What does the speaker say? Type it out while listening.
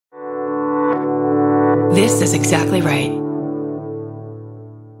This is exactly right.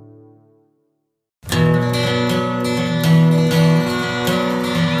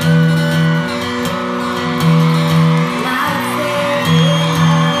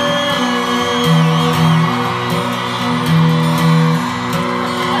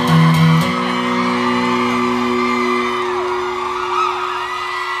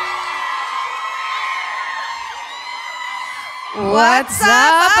 What's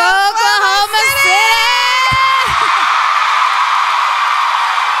up, Oklahoma City?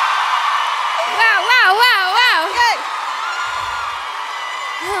 Wow. Good.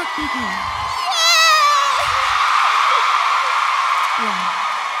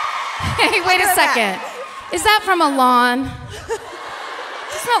 Hey, wait a second. Is that from a lawn?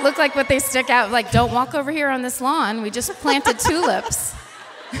 Does not look like what they stick out. Like, don't walk over here on this lawn. We just planted tulips.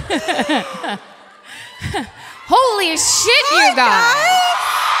 Holy shit, you guys!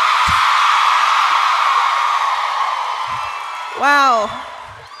 Wow.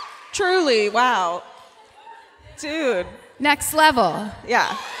 Truly, wow. Dude. Next level.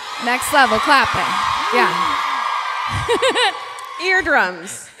 Yeah. Next level clapping. Yeah.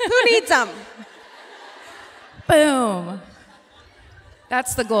 Eardrums. Who needs them? Boom.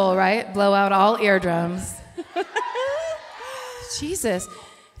 That's the goal, right? Blow out all eardrums. Jesus.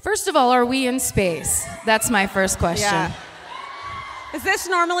 First of all, are we in space? That's my first question. Yeah. Is this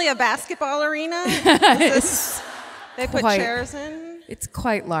normally a basketball arena? They put chairs in? It's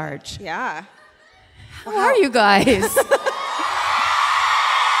quite large. Yeah. How are you guys?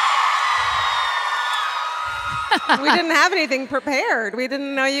 We didn't have anything prepared. We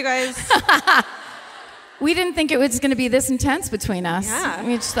didn't know you guys. We didn't think it was going to be this intense between us. Yeah.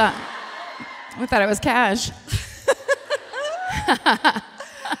 We thought it was cash.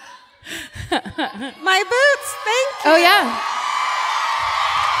 My boots, thank you. Oh, yeah.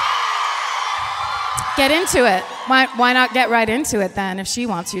 Get into it. Why not get right into it then if she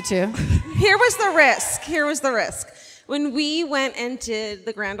wants you to? Here was the risk. When we went and did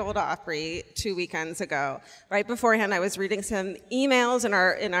the Grand Ole Opry 2 weekends ago, right beforehand, I was reading some emails in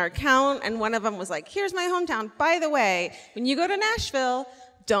our account, and one of them was like, here's my hometown. By the way, when you go to Nashville,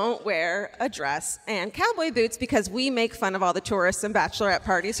 don't wear a dress and cowboy boots because we make fun of all the tourists and bachelorette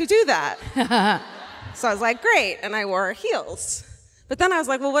parties who do that. So I was like, great, and I wore heels. But then I was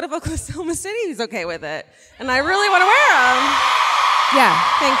like, well, what if Oklahoma City is okay with it? And I really want to wear them. Yeah.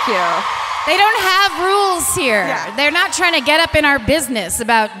 Thank you. They don't have rules here. Yeah. They're not trying to get up in our business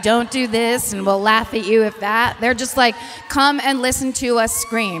about don't do this and we'll laugh at you if that. They're just like, come and listen to us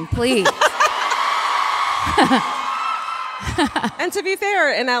scream, please. And to be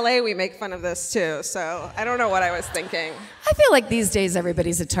fair, in LA we make fun of this too, so I don't know what I was thinking. I feel like these days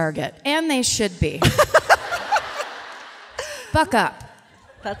everybody's a target, and they should be. Buck up.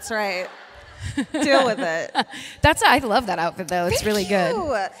 That's right. Deal with it. I love that outfit though. It's really good.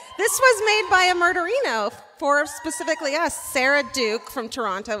 This was made by a murderino for specifically us. Sarah Duke from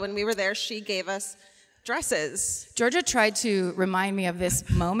Toronto, when we were there, she gave us dresses. Georgia tried to remind me of this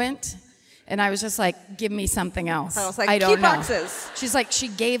moment, and I was just like, give me something else. I was like, I don't key know. boxes. She's like, she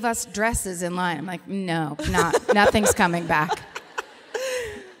gave us dresses in line. I'm like, no, nothing's coming back.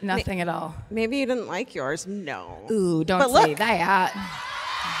 Nothing at all. Maybe you didn't like yours. No. Ooh, don't But say look. that.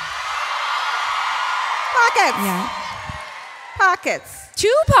 Pockets. Yeah. Pockets.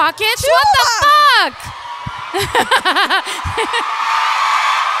 2 pockets? Two What the fuck?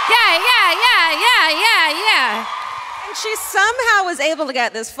 Yeah. And she somehow was able to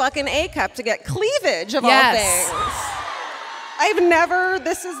get this fucking A cup to get cleavage of all things.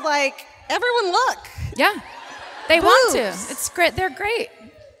 This is like, everyone look. Yeah. They want to. Boobs. It's great. They're great.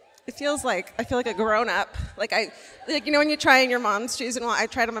 I feel like a grown up. Like you know when you try on your mom's shoes and I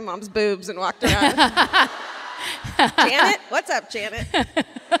tried on my mom's boobs and walked around. Janet, what's up, Janet?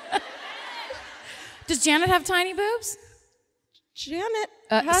 Does Janet have tiny boobs? Janet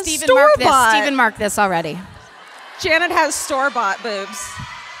has Stephen marked this already. Janet has store-bought boobs.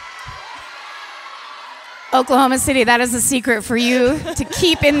 Oklahoma City, that is a secret for you to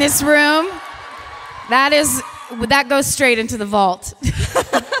keep in this room. That goes straight into the vault.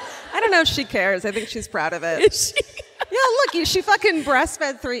 I don't know if she cares. I think she's proud of it. Is she? Yeah, look, she fucking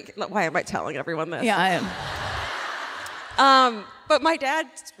breastfed 3. Why am I telling everyone this? Yeah, I am. But my dad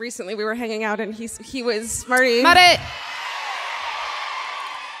recently, we were hanging out, and he was Marty.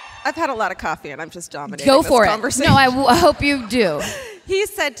 I've had a lot of coffee, and I'm just dominating Go this for it. conversation. No, I hope you do. He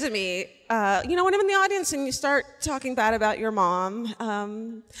said to me, when I'm in the audience and you start talking bad about your mom,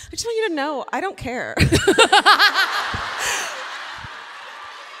 I just want you to know, I don't care.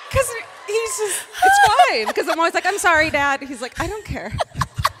 Because it's fine. Because I'm always like, I'm sorry, Dad. He's like, I don't care.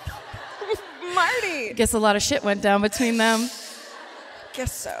 Marty. Guess a lot of shit went down between them.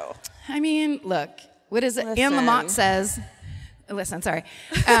 Guess so. I mean, look, what is it? Anne Lamott says, listen, sorry.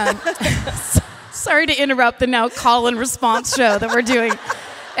 Sorry to interrupt the now call and response show that we're doing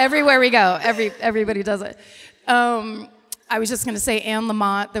everywhere we go. Everybody does it. I was just going to say Anne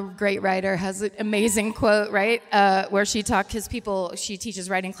Lamott, the great writer, has an amazing quote, right? Where she teaches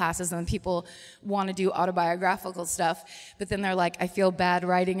writing classes and people want to do autobiographical stuff. But then they're like, I feel bad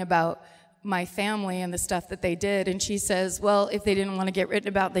writing about my family and the stuff that they did. And she says, well, if they didn't want to get written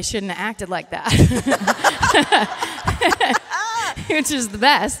about, they shouldn't have acted like that. Which is the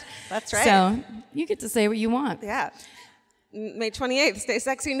best. That's right. So you get to say what you want. Yeah. May 28th, Stay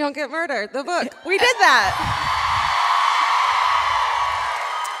Sexy and Don't Get Murdered, the book. We did that.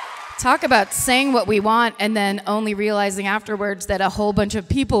 Talk about saying what we want and then only realizing afterwards that a whole bunch of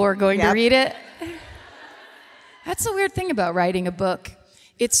people are going to read it. That's the weird thing about writing a book.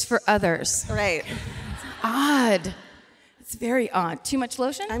 It's for others. Right. It's odd. It's very odd. Too much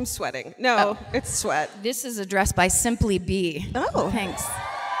lotion? I'm sweating. No, it's sweat. This is addressed by Simply Be. Oh. Thanks.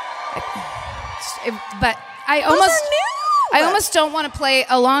 But I almost don't want to play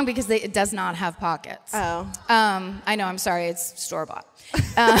along because it does not have pockets. Oh. I know, I'm sorry, it's store-bought.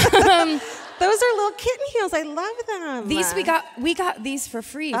 Those are little kitten heels. I love them. These we got these for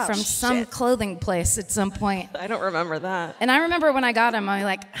free from some clothing place at some point. I don't remember that. And I remember when I got them, I was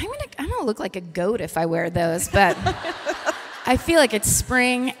like, I'm gonna look like a goat if I wear those, but I feel like it's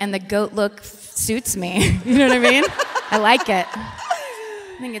spring and the goat look suits me. You know what I mean? I like it.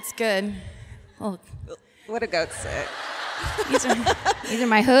 I think it's good. Well, what a goat say. These are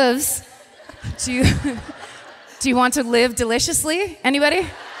my hooves. Do you want to live deliciously? Anybody?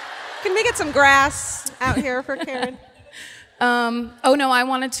 Can we get some grass out here for Karen? Oh no, I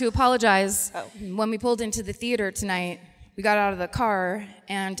wanted to apologize. Oh. When we pulled into the theater tonight, we got out of the car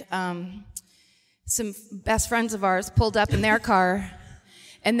and some best friends of ours pulled up in their car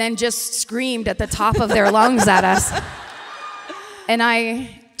and then just screamed at the top of their lungs at us. And I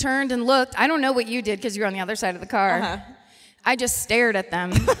turned and looked. I don't know what you did because you were on the other side of the car. Uh-huh. I just stared at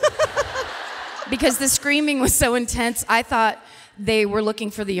them. Because the screaming was so intense, I thought they were looking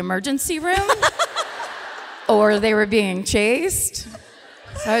for the emergency room or they were being chased.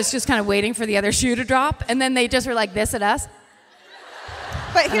 So I was just kind of waiting for the other shoe to drop. And then they just were like this at us.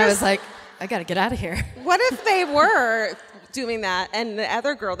 And I was like, I got to get out of here. What if they were doing that and the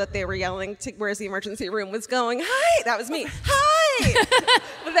other girl that they were yelling to, where's the emergency room, was going, hi, that was me, hi.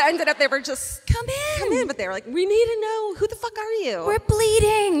 But it ended up they were just, come in. But they were like, we need to know, who the fuck are you? We're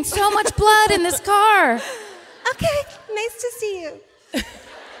bleeding. So much blood in this car. Okay, nice to see you.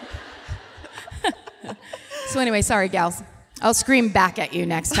 So anyway, sorry, gals. I'll scream back at you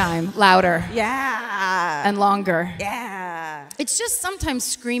next time, louder. Yeah. And longer. Yeah. It's just sometimes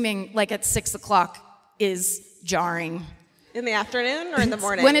screaming like at 6 o'clock is jarring. In the afternoon or in the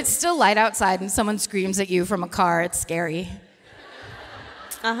morning? When it's still light outside and someone screams at you from a car, it's scary.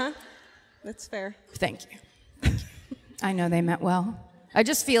 Uh-huh. That's fair. Thank you. I know they meant well. I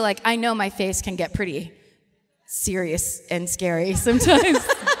just feel like I know my face can get pretty serious and scary sometimes.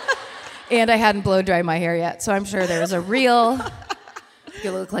 And I hadn't blow dried my hair yet, so I'm sure there was a real...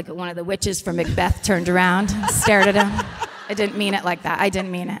 You look like one of the witches from Macbeth turned around and stared at him. I didn't mean it like that. I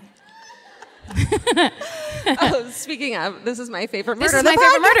didn't mean it. Oh, speaking of, this is my favorite murder. This is my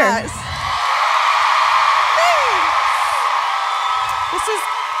favorite murder. This is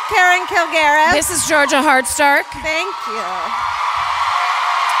Karen Kilgariff. This is Georgia Hardstark. Thank you.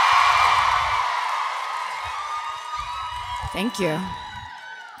 Thank you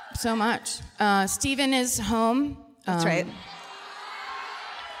so much. Stephen is home. That's right.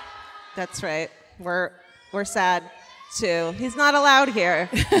 That's right. We're sad too. He's not allowed here.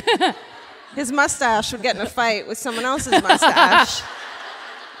 His mustache would get in a fight with someone else's mustache.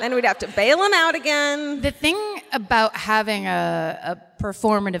 Then we'd have to bail him out again. The thing about having a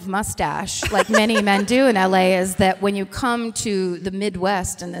performative mustache, like many men do in LA, is that when you come to the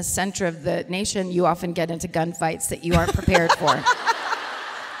Midwest and the center of the nation, you often get into gunfights that you aren't prepared for.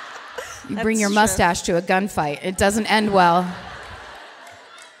 You bring your mustache to a gunfight. It doesn't end well.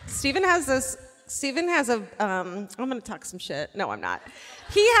 Stephen has a, I'm going to talk some shit. No, I'm not.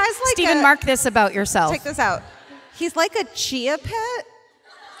 He has like Stephen, mark this about yourself. Check this out. He's like a chia pet.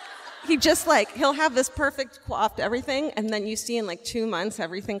 He just like, he'll have this perfect coiffed everything, and then you see in like 2 months,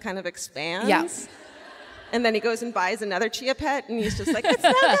 everything kind of expands. Yeah. And then he goes and buys another chia pet, and he's just like, it's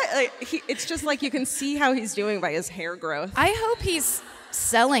not that, like, it's just like you can see how he's doing by his hair growth. I hope he's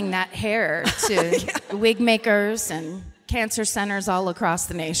selling that hair to wig makers and cancer centers all across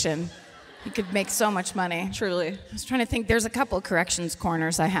the nation. You could make so much money. Truly. I was trying to think. There's a couple of corrections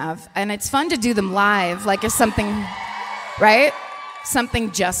corners I have, and it's fun to do them live. Like if something, right?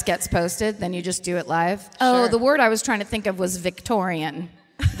 Something just gets posted, then you just do it live. Sure. Oh, the word I was trying to think of was Victorian.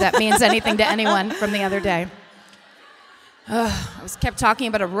 If that means anything to anyone from the other day. I kept talking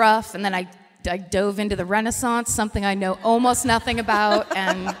about a rough, and then I dove into the Renaissance, something I know almost nothing about,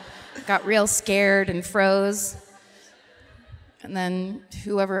 and got real scared and froze. And then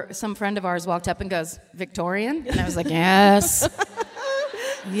some friend of ours walked up and goes, Victorian? And I was like, yes.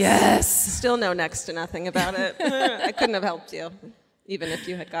 Yes. Still know next to nothing about it. I couldn't have helped you, even if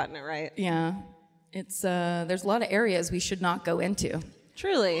you had gotten it right. Yeah. It's there's a lot of areas we should not go into.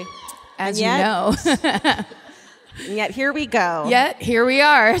 Truly. As you know. And yet here we go. Yet here we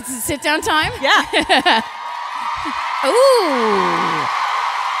are. It's sit down time? Yeah. Ooh.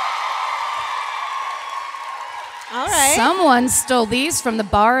 All right. Someone stole these from the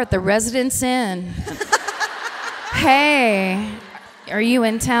bar at the Residence Inn. Hey, are you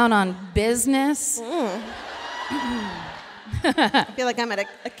in town on business? I feel like I'm at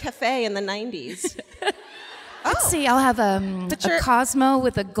a cafe in the 90s. Let's see, I'll have a Cosmo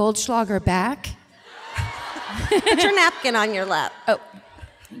with a Goldschlager back. Put your napkin on your lap. Oh,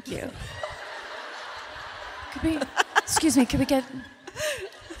 thank you. Excuse me, could we get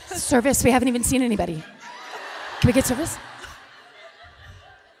service? We haven't even seen anybody. Can we get service?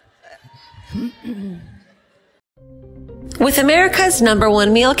 With America's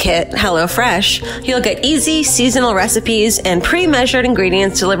 #1 meal kit, HelloFresh, you'll get easy, seasonal recipes and pre-measured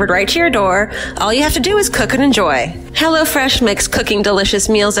ingredients delivered right to your door. All you have to do is cook and enjoy. HelloFresh makes cooking delicious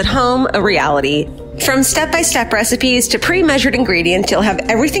meals at home a reality. From step-by-step recipes to pre-measured ingredients, you'll have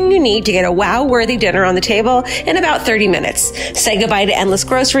everything you need to get a wow-worthy dinner on the table in about 30 minutes. Say goodbye to endless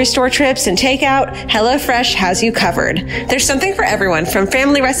grocery store trips and takeout. HelloFresh has you covered. There's something for everyone, from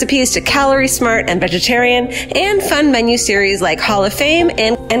family recipes to calorie smart and vegetarian, and fun menu series like Hall of Fame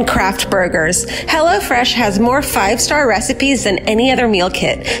and craft burgers. HelloFresh has more 5-star recipes than any other meal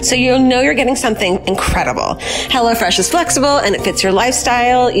kit, so you'll know you're getting something incredible. HelloFresh is flexible and it fits your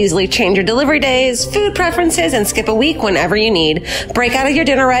lifestyle. Easily change your delivery days, food preferences, and skip a week whenever you need. Break out of your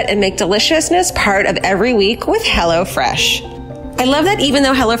dinner rut and make deliciousness part of every week with HelloFresh. I love that even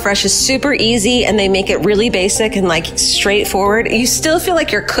though HelloFresh is super easy and they make it really basic and like straightforward, you still feel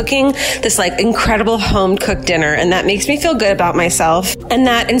like you're cooking this like incredible home cooked dinner, and that makes me feel good about myself. And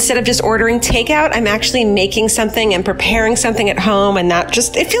that instead of just ordering takeout, I'm actually making something and preparing something at home, and that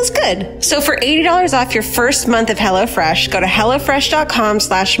just, it feels good. So for $80 off your first month of HelloFresh, go to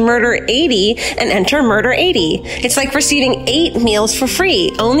HelloFresh.com/murder80 and enter murder80. It's like receiving 8 meals for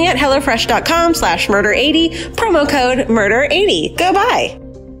free only at HelloFresh.com/murder80, promo code murder80. Go buy.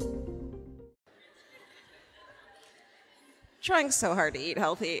 Trying so hard to eat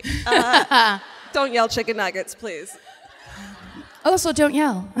healthy. Don't yell chicken nuggets, please. Also, don't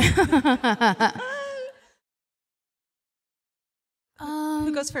yell.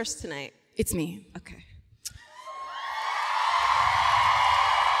 Who goes first tonight? It's me. Okay.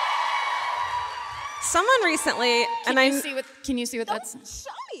 Someone recently, Can you see what that's? Show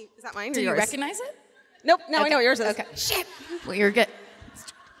me. Is that mine or Do you yours? recognize it? Nope. No, Okay. I know what yours is. Okay. Shit. Well, you're good.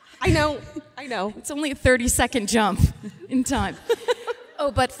 I know. It's only a 30-second jump in time.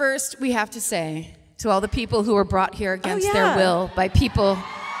 Oh, but first we have to say to all the people who were brought here against their will by people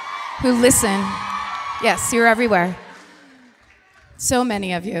who listen. Yes, you're everywhere. So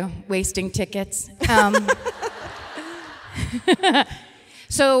many of you wasting tickets.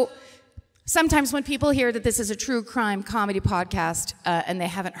 So sometimes when people hear that this is a true crime comedy podcast and they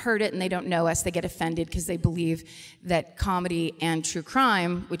haven't heard it and they don't know us, they get offended because they believe that comedy and true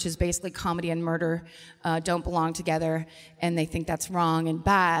crime, which is basically comedy and murder, don't belong together, and they think that's wrong and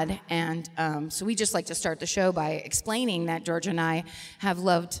bad. And so we just like to start the show by explaining that Georgia and I have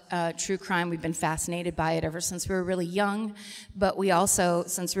loved true crime. We've been fascinated by it ever since we were really young, but we also,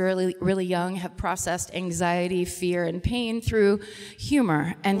 since we were really, really young, have processed anxiety, fear, and pain through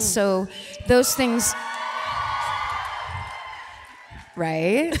humor. And so those things,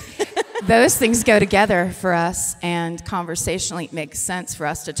 right? Those things go together for us, and conversationally it makes sense for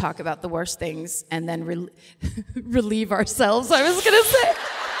us to talk about the worst things and then relieve ourselves, I was going to say.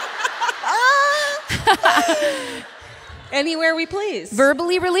 Anywhere we please.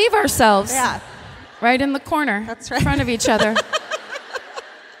 Verbally relieve ourselves. Yeah. Right in the corner. That's right. In front of each other.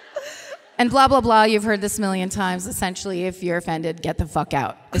 And blah, blah, blah, you've heard this a million times. Essentially, if you're offended, get the fuck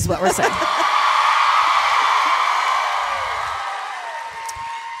out, is what we're saying.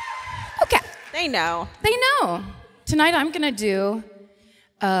 Okay. They know. They know. Tonight I'm going to do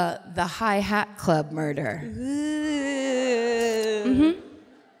the Hi-Hat Club murder.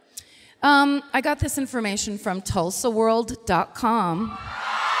 I got this information from TulsaWorld.com.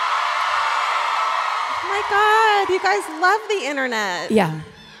 Oh my God, you guys love the internet. Yeah.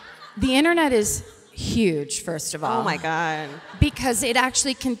 The internet is huge, first of all. Oh my God. Because it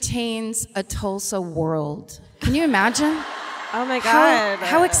actually contains a Tulsa world. Can you imagine? Oh my God.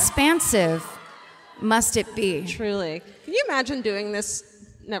 How expansive must it be? Truly. Can you imagine doing this?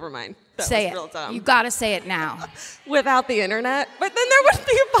 Never mind. That Say was it. real dumb. You gotta say it now. Without the internet? But then there wouldn't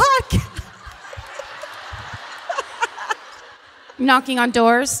be a podcast. Knocking on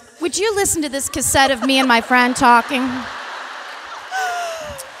doors. Would you listen to this cassette of me and my friend talking?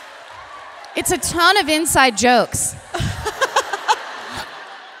 It's a ton of inside jokes.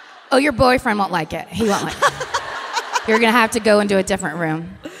 Oh, your boyfriend won't like it. He won't like it. You're gonna have to go into a different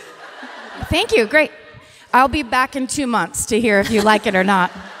room. Thank you, great. I'll be back in 2 months to hear if you like it or not.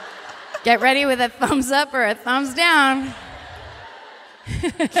 Get ready with a thumbs up or a thumbs down.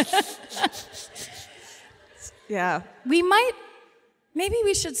 Yeah. Maybe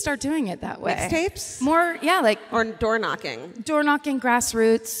we should start doing it that way. Mixtapes? More, yeah, like Or door knocking. door knocking,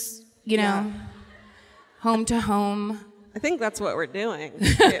 grassroots, you know, Yeah. home to home. I think that's what we're doing.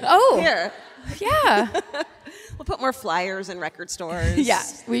 Oh. Here. Yeah. We'll put more flyers in record stores. Yeah,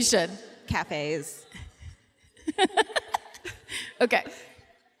 we should. Cafes. Okay.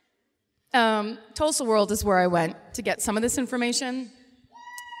 Tulsa World is where I went to get some of this information.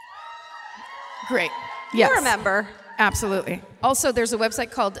 Great. Yes. You remember. Absolutely. Also, there's a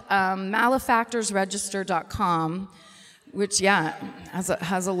website called malefactorsregister.com, which,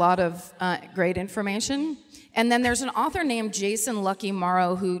 has a lot of great information. And then there's an author named Jason Lucky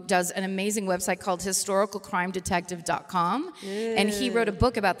Morrow who does an amazing website called historicalcrimedetective.com. And he wrote a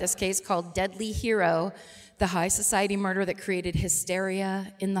book about this case called Deadly Hero, the high society murder that created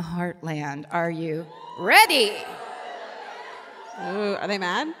hysteria in the heartland. Are you ready? Ooh, are they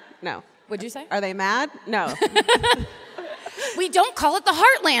mad? No. What'd you say? Are they mad? No. We don't call it the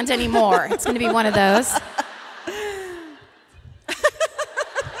heartland anymore. It's going to be one of those.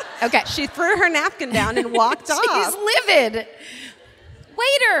 Okay. She threw her napkin down and walked off. She's livid.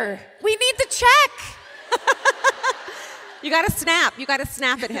 Waiter, we need the check. You gotta snap. You gotta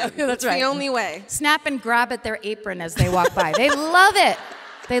snap at him. That's right. It's the only way. Snap and grab at their apron as they walk by. They love it.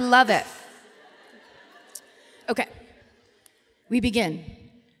 They love it. Okay. We begin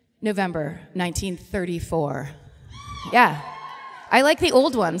November 1934. Yeah. I like the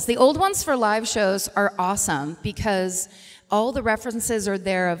old ones. The old ones for live shows are awesome because all the references are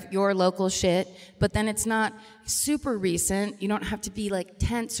there of your local shit, but then it's not super recent. You don't have to be like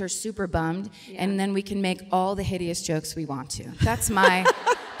tense or super bummed, and then we can make all the hideous jokes we want to. That's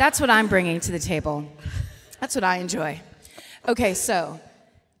what I'm bringing to the table. That's what I enjoy. Okay, so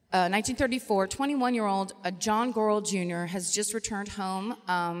 1934, 21-year-old John Gorel Jr. has just returned home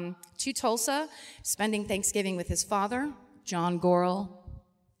to Tulsa, spending Thanksgiving with his father, John Gorel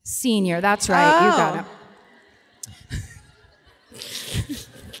Sr. That's right, you got it.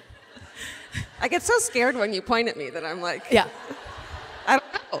 I get so scared when you point at me that I'm like, Yeah. I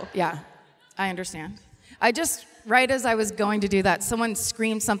don't know. Yeah, I understand. I just, right as I was going to do that, someone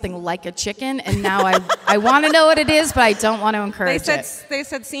screamed something like a chicken, and now I want to know what it is, but I don't want to encourage it. They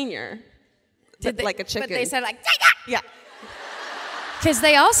said senior. Did they, like a chicken. But they said like, Yeah. because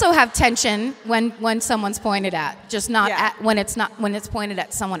they also have tension when someone's pointed at, just not Yeah. when it's pointed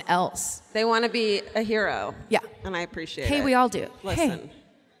at someone else. They want to be a hero. Yeah. And I appreciate it. Hey, we all do. Listen. Hey,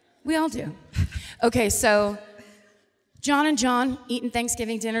 we all do. Okay, so John and John eating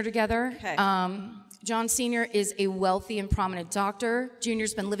Thanksgiving dinner together. Okay. John Sr. is a wealthy and prominent doctor.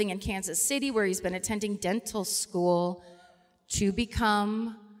 Junior's been living in Kansas City, where he's been attending dental school to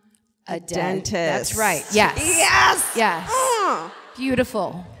become a dentist. That's right. Yes. Yes. Yes. Oh,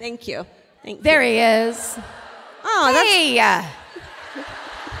 Beautiful. thank you. Thank you. There he is. Oh, that's Hey.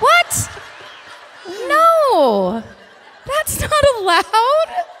 What? No. That's not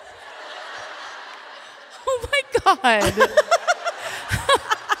allowed. Oh my God.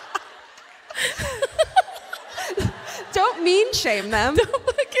 Don't mean shame them.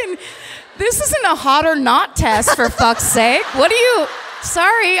 This isn't a hot or not test, for fuck's sake. What are you?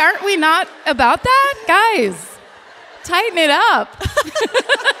 Sorry, aren't we not about that? Guys, tighten it up.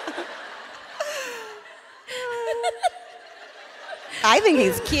 I think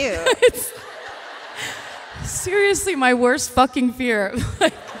he's cute. It's seriously my worst fucking fear.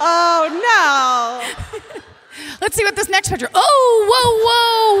 Oh no. Let's see what this next picture. Oh, whoa,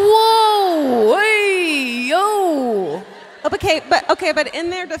 whoa, whoa. Hey, yo. Okay, but in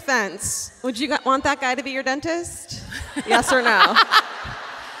their defense, would you want that guy to be your dentist? Yes or no?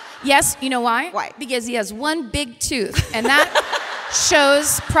 Yes, you know why? Why? Because he has one big tooth, and that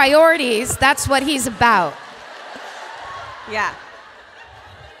shows priorities. That's what he's about. Yeah.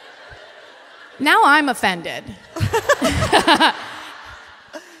 Now I'm offended.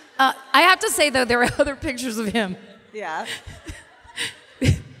 I have to say, though, there are other pictures of him. Yeah.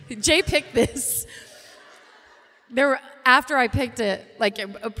 Jay picked this. After I picked it, like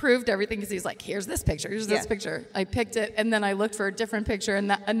approved everything, because he's like, here's this picture, here's this picture. I picked it, and then I looked for a different picture,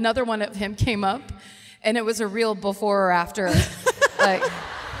 and another one of him came up, and it was a real before or after. Like,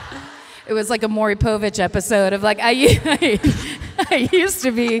 it was like a Maury Povich episode of like, I used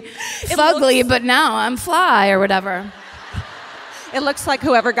to be fugly, but now I'm fly or whatever. It looks like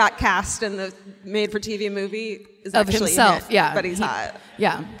whoever got cast in the made-for-TV movie is Of actually himself, him, yeah. but he's hot.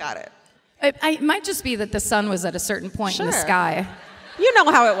 Yeah. Got it. It might just be that the sun was at a certain point in the sky. You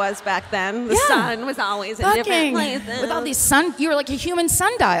know how it was back then. The sun was always in different places. With all these you were like a human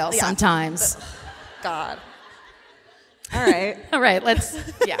sundial sometimes. God. All right. All right,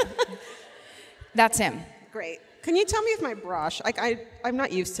 that's him. Great. Can you tell me if my brush, I'm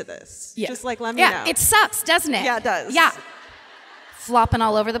not used to this. Yeah. Just like let me know. Yeah, it sucks, doesn't it? Yeah, it does. Yeah. Flopping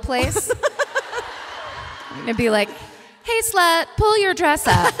all over the place. I'm gonna be like, hey slut, pull your dress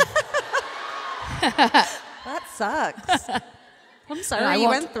up. That sucks. I'm sorry you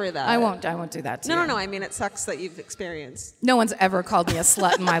went through that. I won't do that to you. No. I mean, it sucks that you've experienced. No one's ever called me a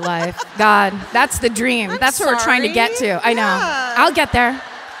slut in my life. God, that's the dream. That's what we're trying to get to. I know. Yeah. I'll get there.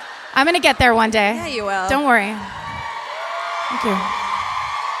 I'm going to get there one day. Yeah, you will. Don't worry. Thank you.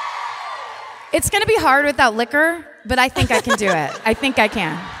 It's going to be hard without liquor, but I think I can do it. I think I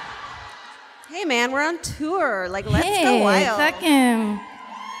can. Hey, man, we're on tour. Like, let's Hey, go wild. fucking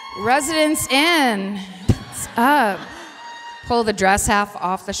Residence Inn. What's up? Pull the dress half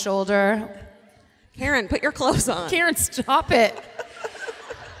off the shoulder. Karen, put your clothes on. Karen, stop it.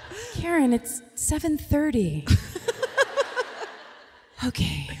 Karen, it's 7:30.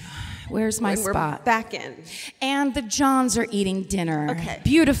 Okay, where's my spot? We're back in. And the Johns are eating dinner. Okay.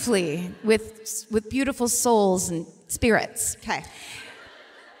 Beautifully, with beautiful souls and spirits. Okay.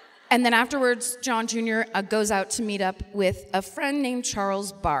 And then afterwards, John Jr. Goes out to meet up with a friend named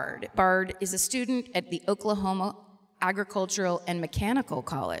Charles Bard. Bard is a student at the Oklahoma Agricultural and Mechanical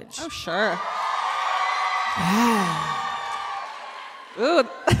College. Oh, sure. Yeah. Ooh,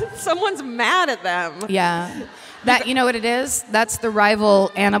 someone's mad at them. Yeah. That, you know what it is? That's the rival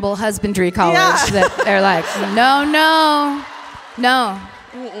animal husbandry college. Yeah. That they're like, no.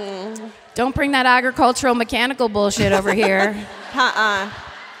 Mm-mm. Don't bring that agricultural mechanical bullshit over here.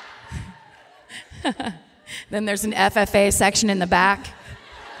 Then there's an FFA section in the back.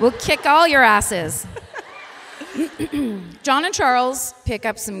 We'll kick all your asses. John and Charles pick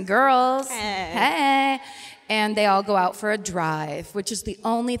up some girls. Hey. And they all go out for a drive, which is the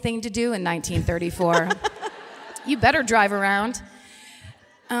only thing to do in 1934. You better drive around.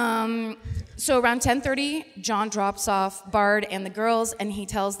 So around 10:30, John drops off Bard and the girls, and he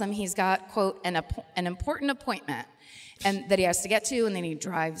tells them he's got, quote, an important appointment and that he has to get to, and then he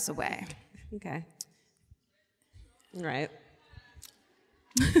drives away. Okay. All right.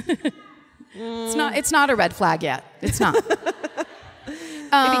 It's not a red flag yet. It's not.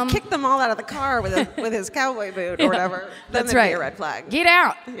 If he kicked them all out of the car with his cowboy boot or whatever, then That's that'd right. be a red flag. Get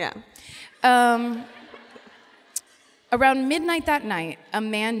out. Yeah. Around midnight that night, a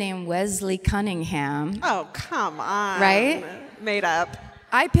man named Wesley Cunningham. Oh, come on. Right? Made up.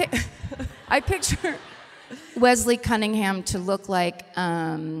 I picture Wesley Cunningham to look like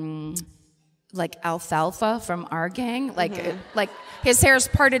Alfalfa from our gang. Like his hair's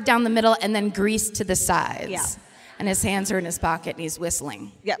parted down the middle and then greased to the sides. Yeah. And his hands are in his pocket and he's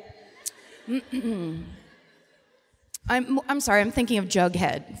whistling. Yep. I'm sorry, I'm thinking of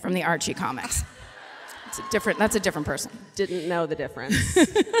Jughead from the Archie comics. That's a different person. Didn't know the difference.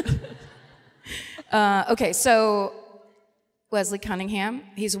 Okay, so Wesley Cunningham,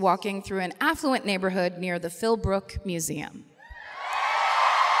 he's walking through an affluent neighborhood near the Philbrook Museum.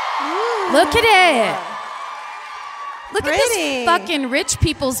 Ooh. Look at it. Look Pretty. at this fucking rich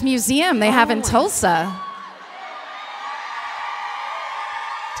people's museum they have in Tulsa.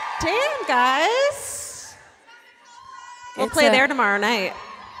 Damn, guys. We'll play there tomorrow night.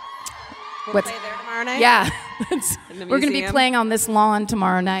 Play there tomorrow night? Yeah. In the We're going to be museum? playing on this lawn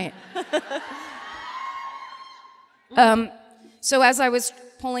tomorrow night. So as I was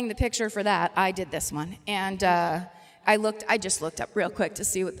pulling the picture for that, I did this one. And I just looked up real quick to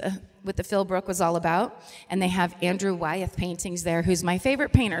see what the Philbrook was all about. And they have Andrew Wyeth paintings there, who's my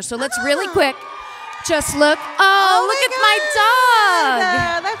favorite painter. So let's really quick just look. Oh, look at my dog.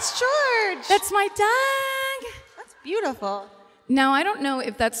 That's George. That's my dog. That's beautiful. Now, I don't know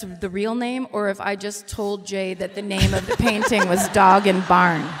if that's the real name or if I just told Jay that the name of the painting was Dog and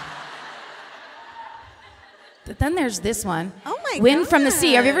Barn. But then there's this one. Oh my God. Wind from the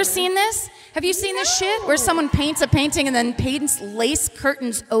Sea. Have you ever seen this? Have you seen this shit where someone paints a painting and then paints lace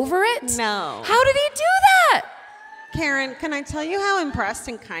curtains over it? No. How did he do that? Karen, can I tell you how impressed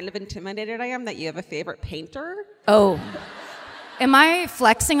and kind of intimidated I am that you have a favorite painter? Oh. Am I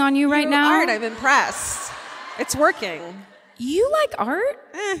flexing on you right now? Art, I'm impressed. It's working. You like art?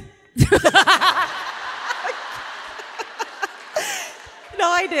 No,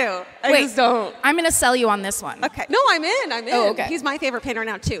 I do. I Wait, just don't. I'm going to sell you on this one. Okay. No, I'm in. Oh, okay. He's my favorite painter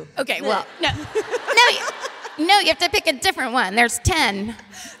now, too. Okay, well, no, you have to pick a different one. There's 10.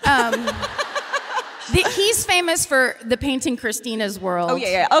 He's famous for the painting Christina's World. Oh,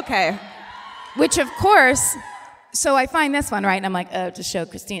 yeah, okay. Which, of course, so I find this one, right? And I'm like, oh, to show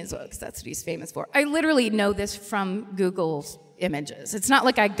Christina's World, because that's what he's famous for. I literally know this from Google's images. It's not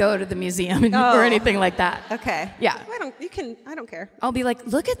like I go to the museum or anything like that. Okay. Yeah. I don't care. I'll be like,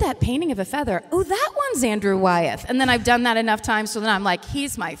 look at that painting of a feather. Oh, that one's Andrew Wyeth. And then I've done that enough times, so then I'm like,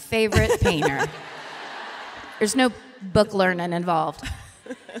 he's my favorite painter. There's no book learning involved.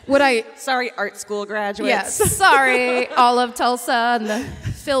 Sorry, art school graduates. Yes, sorry, all of Tulsa and the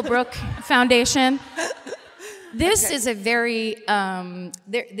Philbrook Foundation. This is a very,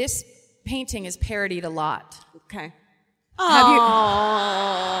 this painting is parodied a lot. Okay. Do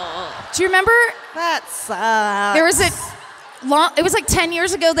you remember? That sucks. There was it was like 10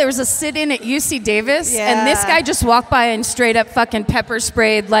 years ago, there was a sit-in at UC Davis, and this guy just walked by and straight up fucking pepper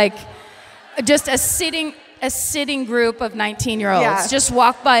sprayed, like, just a sitting group of 19-year-olds just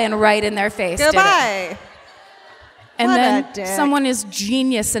walked by and right in their face. Goodbye. And then someone is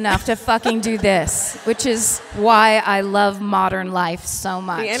genius enough to fucking do this, which is why I love modern life so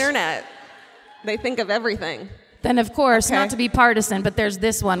much. The internet. They think of everything. Then, of course, not to be partisan, but there's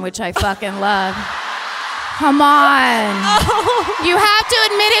this one, which I fucking love. Come on. Oh. You have to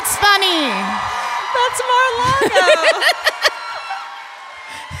admit it's funny. That's Mar-a-Lago.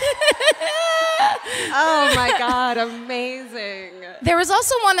 Oh, my God. Amazing. There was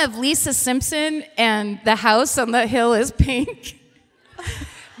also one of Lisa Simpson, and the house on the hill is pink.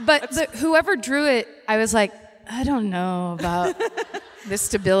 But whoever drew it, I was like, I don't know about the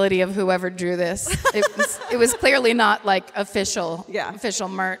stability of whoever drew this. It was clearly not like official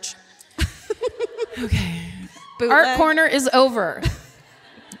merch. Okay. Bootleg. Art corner is over.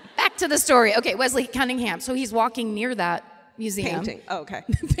 Back to the story. Okay, Wesley Cunningham. So he's walking near that museum. Painting. Oh, okay.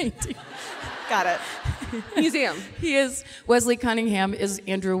 Painting. Got it. Museum. Wesley Cunningham is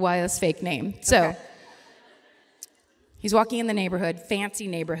Andrew Wyeth's fake name. So he's walking in the neighborhood, fancy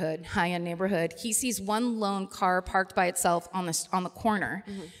neighborhood, high-end neighborhood. He sees one lone car parked by itself on the corner.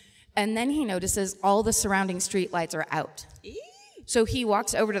 Mm-hmm. And then he notices all the surrounding street lights are out. So he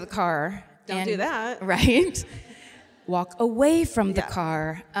walks over to the car. Don't do that. Right? Walk away from the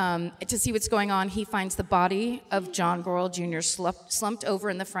car to see what's going on. He finds the body of John Gorrell Jr. slumped over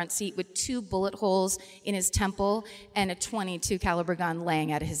in the front seat with 2 bullet holes in his temple and a .22 caliber gun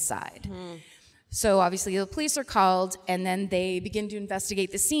laying at his side. So obviously the police are called, and then they begin to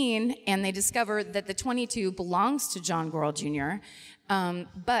investigate the scene, and they discover that the .22 belongs to John Gorrell Jr.,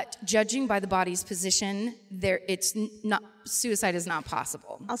 but judging by the body's position, suicide is not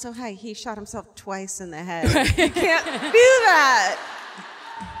possible. Also, he shot himself twice in the head. You can't do that.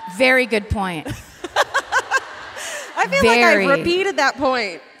 Very good point. I feel like I've repeated that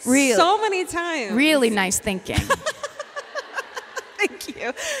point so many times. Really nice thinking. Thank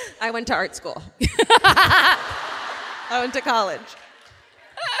you. I went to art school. I went to college.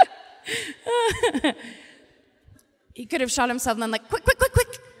 He could have shot himself and then like, quick.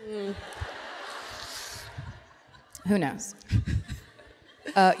 Who knows?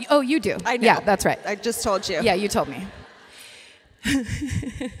 You do. I know. Yeah, that's right. I just told you. Yeah, you told me.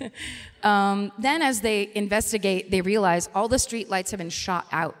 Then as they investigate, they realize all the street lights have been shot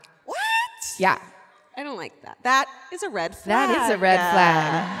out. What? Yeah. I don't like that. That is a red flag. That is a red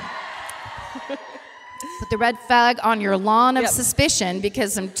flag. Put the red flag on your lawn of suspicion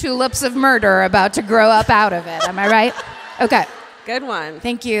because some tulips of murder are about to grow up out of it. Am I right? Okay. Good one.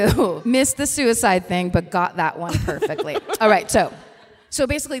 Thank you. Missed the suicide thing, but got that one perfectly. All right, so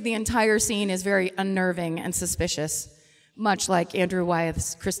basically the entire scene is very unnerving and suspicious, much like Andrew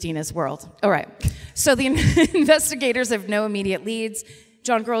Wyeth's Christina's World. All right, so the investigators have no immediate leads.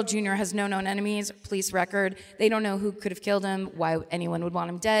 John Gorrell Jr. has no known enemies, police record. They don't know who could have killed him, why anyone would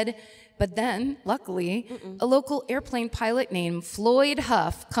want him dead. But then, luckily, a local airplane pilot named Floyd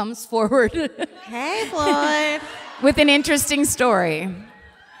Huff comes forward. Hey, Floyd. With an interesting story.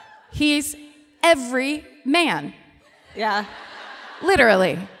 He's every man. Yeah.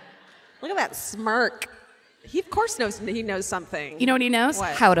 Literally. Look at that smirk. He, of course, knows he knows something. You know what he knows?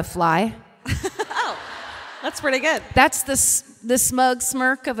 What? How to fly. Oh, that's pretty good. That's the smug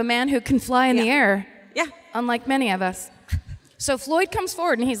smirk of a man who can fly in the air. Yeah. Unlike many of us. So Floyd comes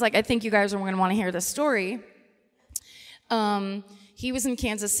forward and he's like, I think you guys are going to want to hear this story. He was in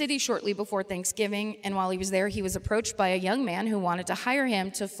Kansas City shortly before Thanksgiving, and while he was there, he was approached by a young man who wanted to hire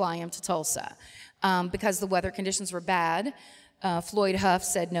him to fly him to Tulsa. Because the weather conditions were bad, Floyd Huff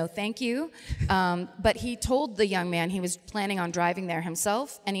said no thank you, but he told the young man he was planning on driving there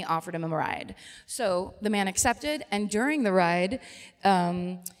himself, and he offered him a ride. So the man accepted, and during the ride,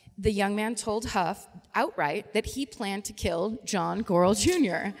 the young man told Huff outright that he planned to kill John Gorrell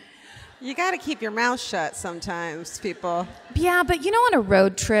Jr. You got to keep your mouth shut sometimes, people. Yeah, but you know, on a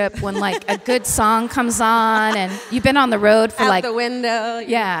road trip when like a good song comes on and you've been on the road for Out the window.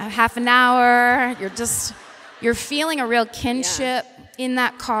 Yeah, half an hour. You're feeling a real kinship in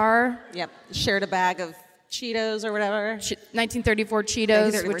that car. Yep. Shared a bag of Cheetos or whatever. 1934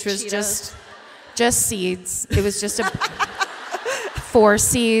 Cheetos, which was just seeds. It was just 4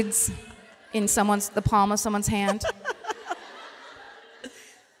 seeds in the palm of someone's hand.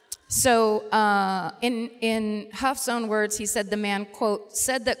 So in Huff's own words, he said the man, quote,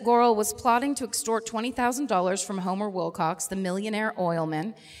 said that Gorrell was plotting to extort $20,000 from Homer Wilcox, the millionaire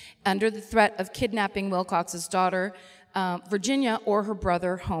oilman, under the threat of kidnapping Wilcox's daughter, Virginia, or her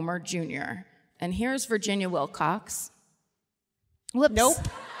brother, Homer Jr. And here's Virginia Wilcox. Whoops. Nope.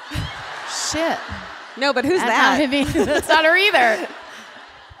 Shit. No, but who's that? That's not her either.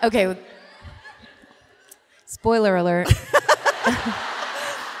 Okay. Spoiler alert.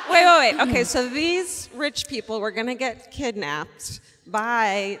 Wait. Okay, so these rich people were going to get kidnapped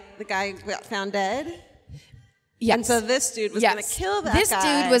by the guy who got found dead? Yes. And so this dude was going to kill that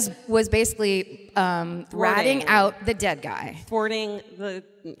guy. This dude was basically ratting out the dead guy. Thwarting the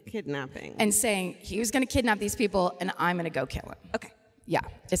kidnapping. And saying he was going to kidnap these people and I'm going to go kill him. Okay. Yeah,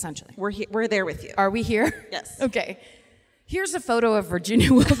 essentially. We're there with you. Are we here? Yes. Okay. Here's a photo of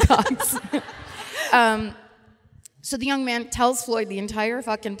Virginia Wilcox. So the young man tells Floyd the entire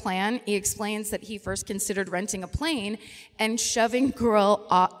fucking plan. He explains that he first considered renting a plane and shoving Gorrell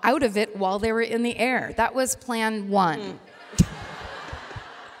out of it while they were in the air. That was plan 1.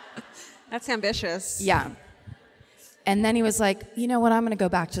 That's ambitious. Yeah. And then he was like, you know what, I'm going to go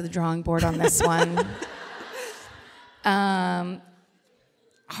back to the drawing board on this one. Hard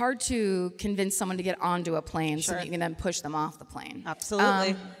to convince someone to get onto a plane so that you can then push them off the plane.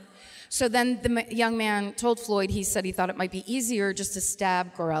 Absolutely. So then the young man told Floyd, he said he thought it might be easier just to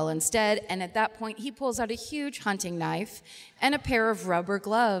stab Gorrell instead. And at that point, he pulls out a huge hunting knife and a pair of rubber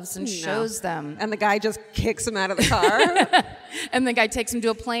gloves and shows them. And the guy just kicks him out of the car? And the guy takes him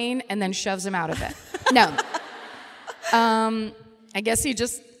to a plane and then shoves him out of it. No. I guess he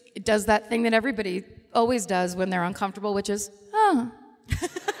just does that thing that everybody always does when they're uncomfortable, which is, oh.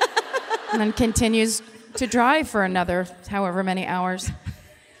 And then continues to drive for another however many hours.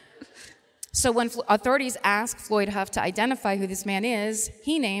 So when authorities ask Floyd Huff to identify who this man is,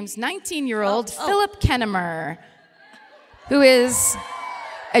 he names 19-year-old Philip Kennemer, who is,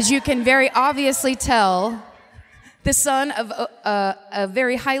 as you can very obviously tell, the son of a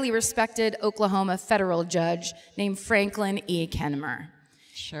very highly respected Oklahoma federal judge named Franklin E. Kennemer.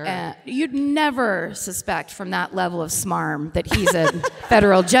 Sure. You'd never suspect from that level of smarm that he's a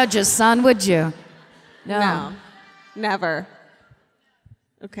federal judge's son, would you? No. Never.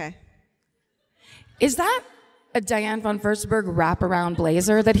 Okay. Is that a Diane von Furstenberg wraparound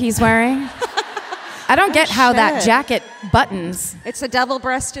blazer that he's wearing? I don't get how that jacket buttons. It's a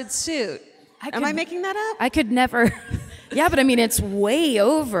double-breasted suit. Am I making that up? I could never. Yeah, but I mean, it's way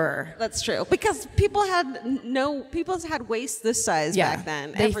over. That's true. Because people had waists this size back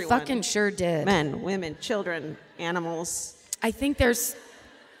then. They Everyone. fucking sure did. Men, women, children, animals. I think there's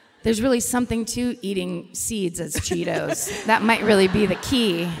really something to eating seeds as Cheetos. That might really be the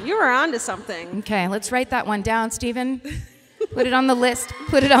key. You were onto something. Okay, let's write that one down, Stephen. Put it on the list.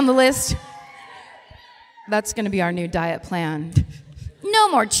 Put it on the list. That's going to be our new diet plan.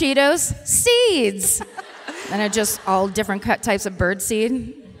 No more Cheetos, seeds. And they're just all different types of bird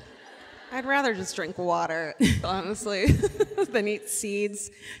seed. I'd rather just drink water, honestly, than eat seeds.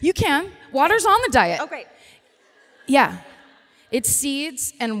 You can. Water's on the diet. Oh, great. Yeah. It's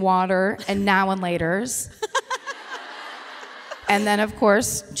seeds and water and now and laters. And then, of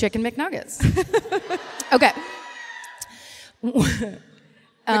course, chicken McNuggets. Okay. Which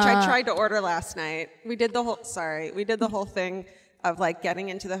I tried to order last night. We did the whole thing. of like getting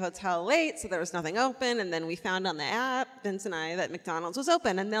into the hotel late, so there was nothing open, and then we found on the app, Vince and I, that McDonald's was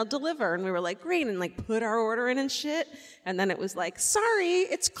open and they'll deliver, and we were like, great, and like put our order in and shit, and then it was like, sorry,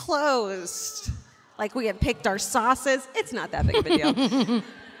 it's closed. Like we had picked our sauces. It's not that big of a deal.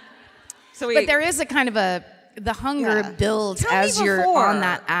 But there is a kind of the hunger builds as you're on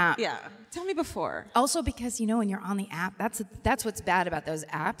that app. Yeah. Tell me before. Also because, when you're on the app, that's what's bad about those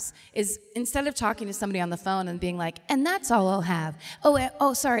apps, is instead of talking to somebody on the phone and being like, and that's all I'll have.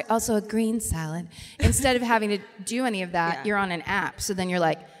 Oh, sorry, also a green salad. Instead of having to do any of that, you're on an app. So then you're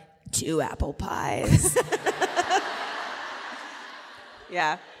like, 2 apple pies.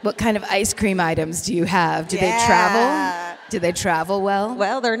 Yeah. What kind of ice cream items do you have? Do they travel? Do they travel well?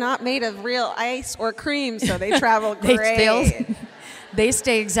 Well, they're not made of real ice or cream, so they travel great. They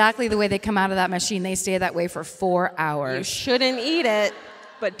stay exactly the way they come out of that machine. They stay that way for 4 hours. You shouldn't eat it,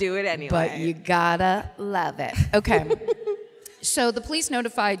 but do it anyway. But you gotta love it. Okay. So the police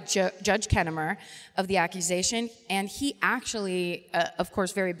notified Judge Kennemer of the accusation, and he actually, of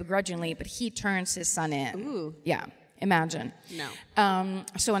course, very begrudgingly, but he turns his son in. Ooh. Yeah. Imagine. No.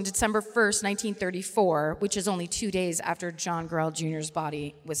 So on December 1st, 1934, which is only 2 days after John Grell Jr.'s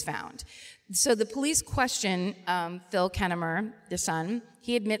body was found. So the police question Phil Kennemer, the son.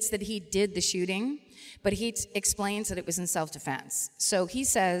 He admits that he did the shooting, but he explains that it was in self-defense. So he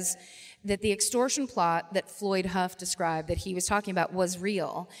says that the extortion plot that Floyd Huff described that he was talking about was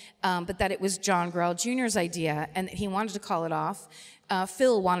real, but that it was John Grell Jr.'s idea and that he wanted to call it off.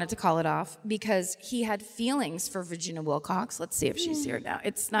 Phil wanted to call it off because he had feelings for Virginia Wilcox. Let's see if she's here now.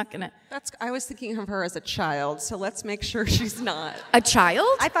 It's not gonna... I was thinking of her as a child, so let's make sure she's not. A child?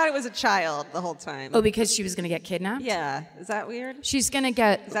 I thought it was a child the whole time. Oh, because she was gonna get kidnapped? Yeah. Is that weird? She's gonna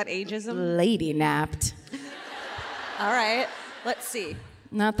get... Is that ageism? Lady napped. All right. Let's see.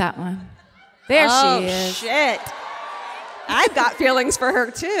 Not that one. There she is. Oh, shit. I've got feelings for her,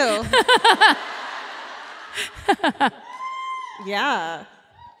 too. Yeah.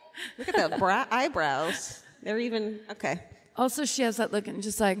 Look at the eyebrows. They're even, okay. Also, she has that looking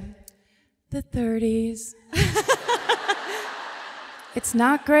just like the 30s. It's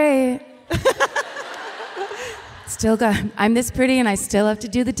not great. I'm this pretty and I still have to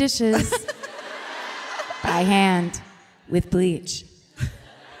do the dishes by hand with bleach.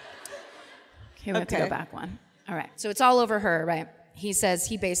 Okay, we have to go back one. All right. So it's all over her, right? He says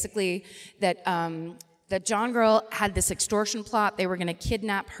that John Grell had this extortion plot. They were going to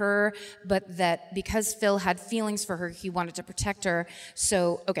kidnap her, but that because Phil had feelings for her, he wanted to protect her.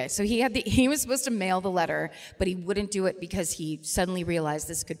 So he was supposed to mail the letter, but he wouldn't do it because he suddenly realized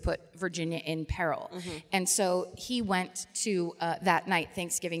this could put Virginia in peril. Mm-hmm. And so he went to, that night,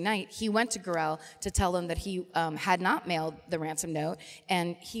 Thanksgiving night, he went to Grell to tell him that he had not mailed the ransom note,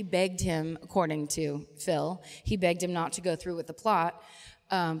 and he begged him, according to Phil, he begged him not to go through with the plot.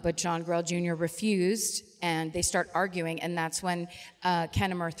 But John Grell Jr. refused, and they start arguing, and that's when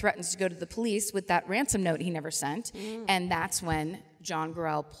Kennemer threatens to go to the police with that ransom note he never sent, and that's when John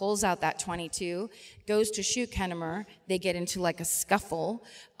Grell pulls out that .22, goes to shoot Kennemer. They get into like a scuffle,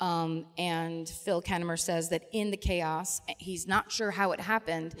 and Phil Kennemer says that in the chaos, he's not sure how it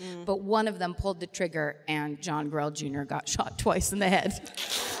happened, but one of them pulled the trigger, and John Grell Jr. got shot twice in the head.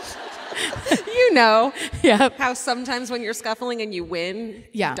 You know Yep. how sometimes when you're scuffling and you win,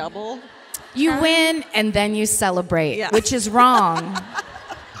 you double? You win and then you celebrate, which is wrong.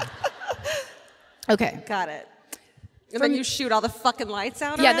 Okay. Got it. And then you shoot all the fucking lights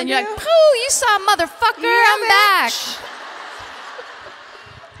out. Yeah, then you're like, pooh, you saw motherfucker, I'm back.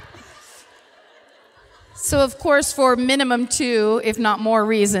 So, of course, for minimum 2, if not more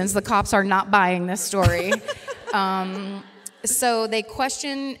reasons, the cops are not buying this story. So they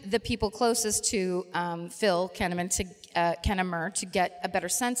question the people closest to Phil Kennemer to get a better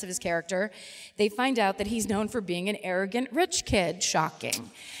sense of his character. They find out that he's known for being an arrogant rich kid.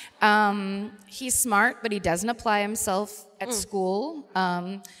 Shocking. He's smart, but he doesn't apply himself at school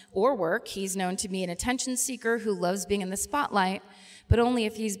or work. He's known to be an attention seeker who loves being in the spotlight, but only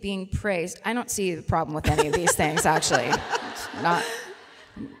if he's being praised. I don't see the problem with any of these things, actually. Not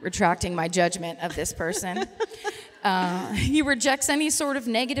retracting my judgment of this person. He rejects any sort of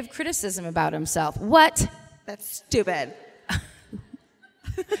negative criticism about himself. What? That's stupid.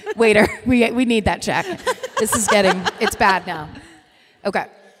 Waiter, we need that check. It's bad now. Okay.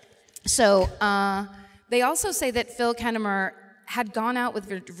 So they also say that Phil Kennemer had gone out with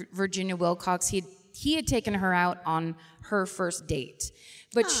Virginia Wilcox. He had taken her out on her first date,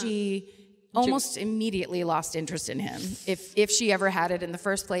 but she almost immediately lost interest in him, if she ever had it in the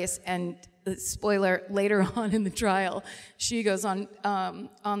first place. And spoiler, later on in the trial, she goes on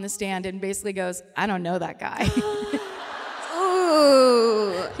the stand and basically goes, I don't know that guy.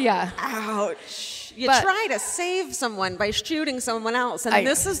 Ooh. Yeah. Ouch. You But- try to save someone by shooting someone else, and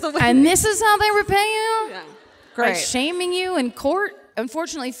this is the way. And this is how they repay you? Yeah. By Great. shaming you in court?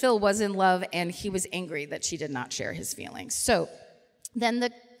 Unfortunately, Phil was in love, and he was angry that she did not share his feelings. So then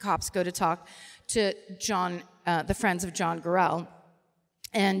the cops go to talk to John, the friends of John Gorell.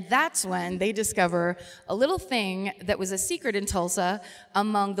 And that's when they discover a little thing that was a secret in Tulsa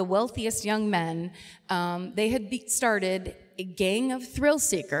among the wealthiest young men. They had started a gang of thrill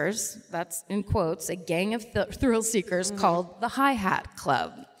seekers, that's in quotes, a gang of thrill seekers called the Hi-Hat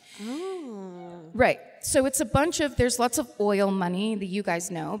Club. Right. So it's a bunch of, there's lots of oil money that you guys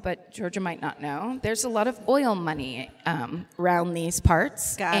know, but Georgia might not know. There's a lot of oil money around these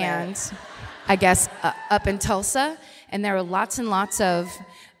parts. Got it. And I guess up in Tulsa. And there are lots and lots of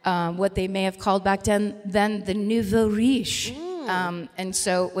what they may have called back then the nouveau riche. And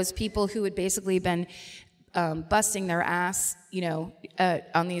so it was people who had basically been busting their ass,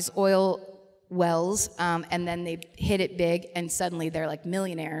 on these oil wells, and then they hit it big, and suddenly they're like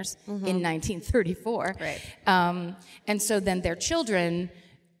millionaires in 1934. Right. And so then their children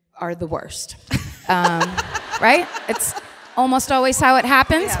are the worst. Right? It's almost always how it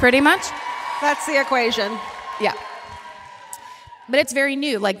happens, pretty much. That's the equation. Yeah. But it's very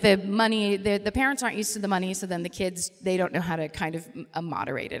new. Like the money, the parents aren't used to the money, so then the kids, they don't know how to kind of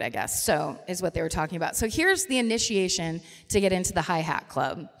moderate it, I guess. So is what they were talking about. So here's the initiation to get into the Hi-Hat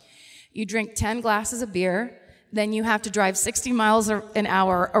Club. You drink 10 glasses of beer, then you have to drive 60 miles an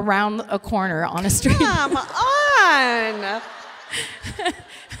hour around a corner on a street. Come on!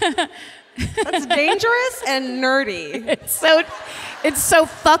 That's dangerous and nerdy. It's so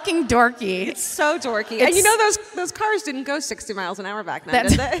fucking dorky. It's so dorky. And you know those cars didn't go 60 miles an hour back then,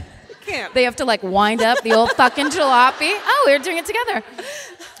 did they? You can't. They have to like wind up the old fucking jalopy. Oh, we're doing it together.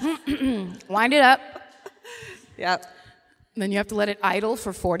 Wind it up. Yep. Then you have to let it idle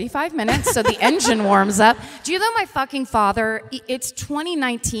for 45 minutes so the engine warms up. Do you know my fucking father, it's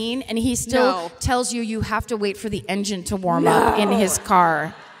 2019 and he still tells you have to wait for the engine to warm up in his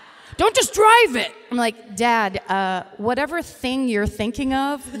car. Don't just drive it. I'm like, Dad, whatever thing you're thinking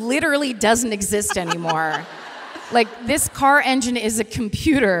of literally doesn't exist anymore. Like, this car engine is a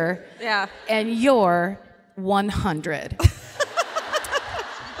computer. Yeah. And you're 100.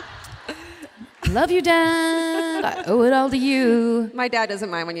 Love you, Dad. I owe it all to you. My dad doesn't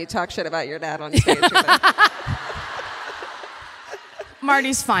mind when you talk shit about your dad on stage.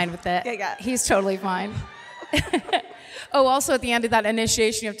 Marty's fine with it. Yeah. He's totally fine. Oh, also at the end of that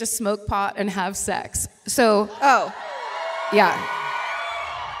initiation, you have to smoke pot and have sex. So. Oh. Yeah.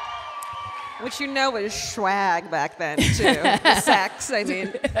 Which was swag back then, too. Sex, I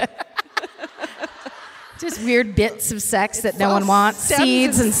mean. Just weird bits of sex that no one wants.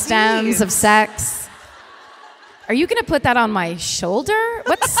 Seeds and stems of sex. Are you going to put that on my shoulder?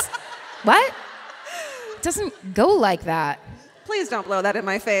 What? It doesn't go like that. Please don't blow that in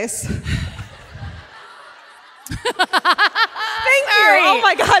my face. Thank Sorry. you. Oh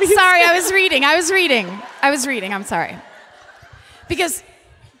my God. Sorry, I was reading. I'm sorry. Because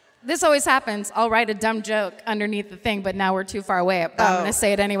this always happens. I'll write a dumb joke underneath the thing, but now we're too far away. But I'm going to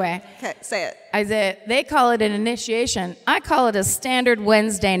say it anyway. Okay, say it. They call it an initiation. I call it a standard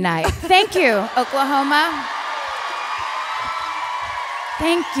Wednesday night. Thank you, Oklahoma.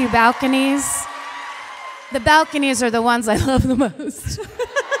 Thank you, balconies. The balconies are the ones I love the most.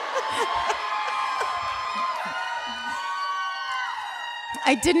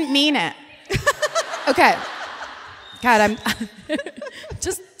 I didn't mean it. Okay. God, I'm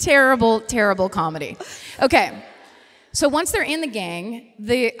just terrible, terrible comedy. Okay. So once they're in the gang,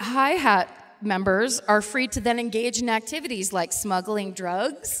 the Hi-Hat members are free to then engage in activities like smuggling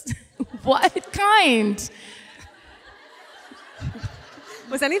drugs. What kind?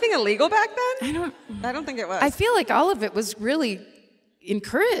 Was anything illegal back then? I don't think it was. I feel like all of it was really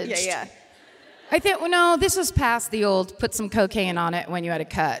encouraged. Yeah. I think, no, this was past the old put some cocaine on it when you had a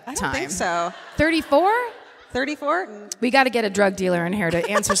cut time. I don't think so. 34? 34? We got to get a drug dealer in here to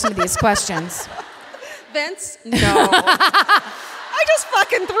answer some of these questions. Vince? No. I just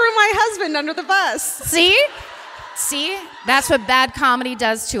fucking threw my husband under the bus. See? That's what bad comedy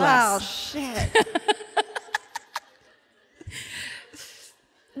does to us. Oh, shit.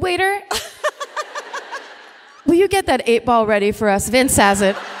 Waiter, will you get that 8-ball ready for us? Vince has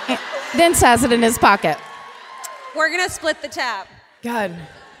it. Vince has it in his pocket. We're going to split the tab. God.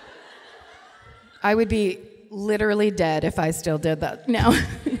 I would be literally dead if I still did that. No.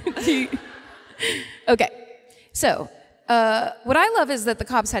 Okay. So, what I love is that the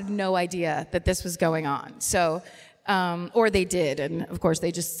cops had no idea that this was going on. So, Or they did, and of course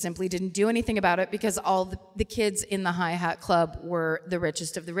they just simply didn't do anything about it because all the kids in the High Hat Club were the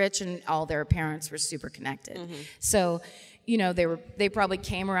richest of the rich, and all their parents were super connected. So, you know, they probably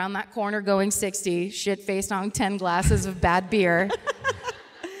came around that corner going 60, shit-faced on 10 glasses of bad beer,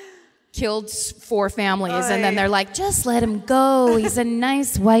 killed 4 families, and then they're like, just let him go. He's a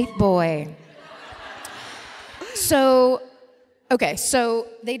nice white boy. So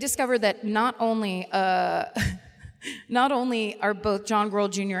they discovered that not only are both John Grohl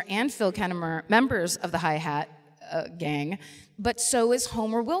Jr. and Phil Kennemer members of the High Hat gang, but so is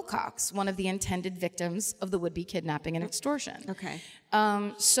Homer Wilcox, one of the intended victims of the would-be kidnapping and extortion. Okay.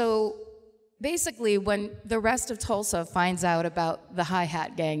 So basically, when the rest of Tulsa finds out about the High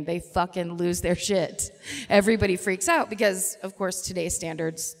Hat gang, they fucking lose their shit. Everybody freaks out because, of course, today's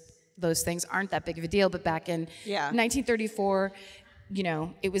standards, those things aren't that big of a deal. But back in 1934, you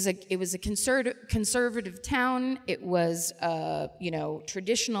know, it was a conservative town. It was,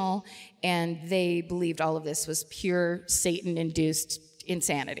 traditional, and they believed all of this was pure Satan-induced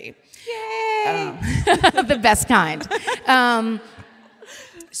insanity. Yay! The best kind.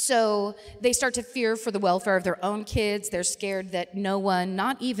 So they start to fear for the welfare of their own kids. They're scared that no one,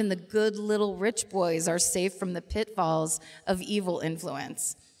 not even the good little rich boys, are safe from the pitfalls of evil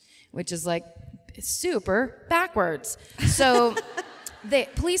influence, which is like super backwards. So the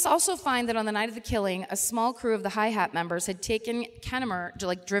police also find that on the night of the killing, a small crew of the High Hat members had taken Kennemer,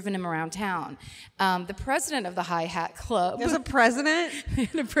 driven him around town. The president of the High Hat Club. There's a president?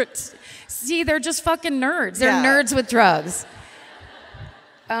 See, they're just fucking nerds. They're nerds with drugs.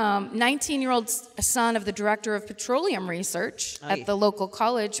 19-year-old son of the director of petroleum research at the local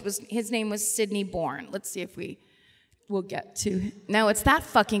college, his name was Sidney Bourne. Let's see if we'll get to. No, it's that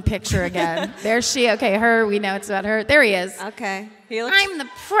fucking picture again. There's she. Okay, her. We know it's about her. There he is. Okay. I'm the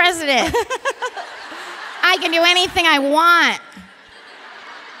president. I can do anything I want.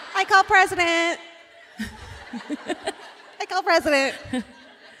 I call president. I call president.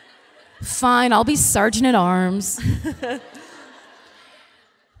 Fine, I'll be sergeant at arms.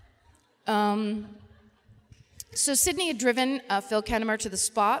 So Sidney had driven Phil Kennemer to the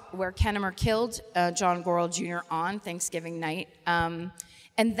spot where Kennemer killed John Grohl Jr. on Thanksgiving night. And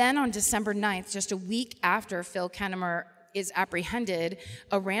then on December 9th, just a week after Phil Kennemer is apprehended,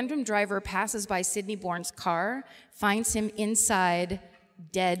 a random driver passes by Sidney Bourne's car, finds him inside,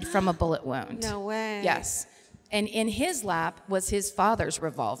 dead from a bullet wound. No way. Yes. And in his lap was his father's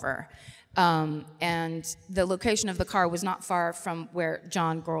revolver. And the location of the car was not far from where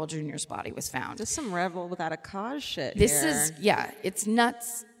John Grohl Jr.'s body was found. Just some rebel without a cause shit This here. is, it's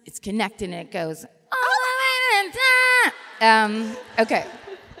nuts. It's connected and it goes, okay.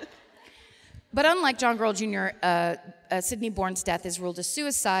 But unlike John Grohl Jr., Sidney Bourne's death is ruled a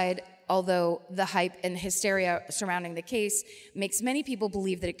suicide, although the hype and hysteria surrounding the case makes many people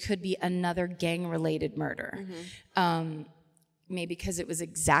believe that it could be another gang-related murder. Maybe because it was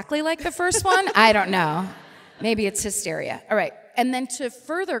exactly like the first one? I don't know. Maybe it's hysteria. All right. And then to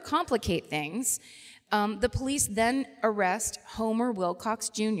further complicate things, the police then arrest Homer Wilcox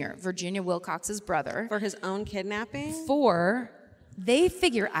Jr., Virginia Wilcox's brother. For his own kidnapping? They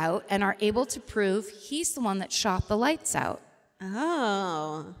figure out and are able to prove he's the one that shot the lights out.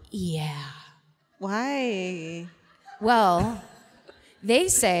 Oh. Yeah. Why? Well, they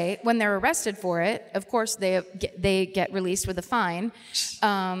say when they're arrested for it, of course they get released with a fine,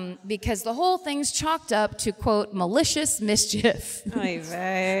 because the whole thing's chalked up to, quote, malicious mischief. Oy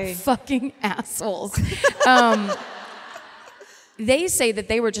vey. Fucking assholes. They say that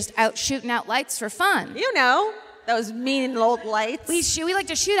they were just out shooting out lights for fun. You know, those mean old lights. We like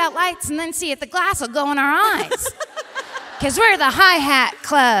to shoot out lights and then see if the glass will go in our eyes. Because we're the High Hat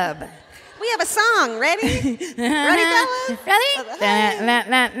Club. We have a song. Ready? Ready, fellas? Ready?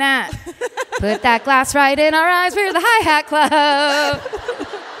 Put that glass right in our eyes. We're the High Hat Club.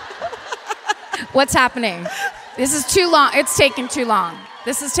 What's happening? This is too long. It's taking too long.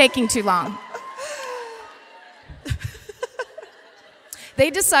 This is taking too long. They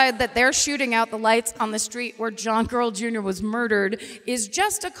decide that their shooting out the lights on the street where John Grohl Jr. was murdered is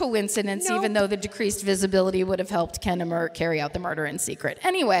just a coincidence, even though the decreased visibility would have helped Kennemer carry out the murder in secret.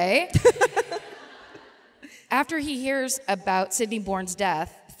 Anyway, after he hears about Sidney Bourne's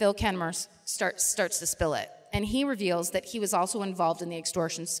death, Phil Kennemer starts to spill it. And he reveals that he was also involved in the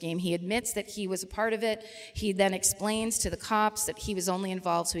extortion scheme. He admits that he was a part of it. He then explains to the cops that he was only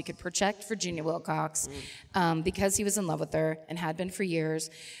involved so he could protect Virginia Wilcox because he was in love with her and had been for years.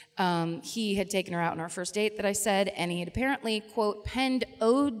 He had taken her out on our first date that I said, and he had apparently, quote, penned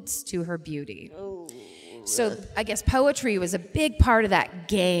odes to her beauty. Oh. So I guess poetry was a big part of that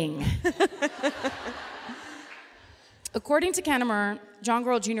gang. According to Kennemer, John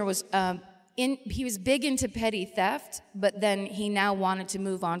Gorrell Jr. was he was big into petty theft, but then he now wanted to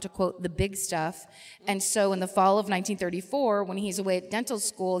move on to, quote, the big stuff. And so in the fall of 1934, when he's away at dental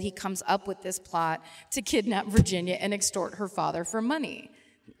school, he comes up with this plot to kidnap Virginia and extort her father for money,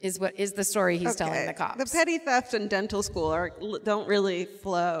 is the story he's telling the cops. The petty theft and dental school don't really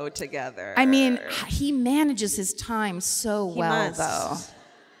flow together. I mean, he manages his time so well, though.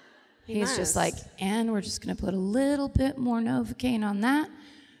 He's just like, and we're just going to put a little bit more Novocaine on that.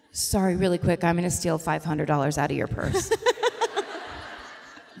 Sorry, really quick, I'm going to steal $500 out of your purse.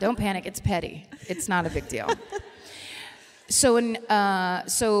 Don't panic, it's petty. It's not a big deal. So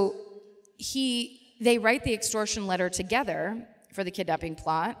they write the extortion letter together for the kidnapping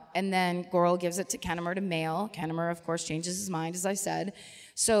plot, and then Gorrell gives it to Kennemer to mail. Kennemer, of course, changes his mind, as I said.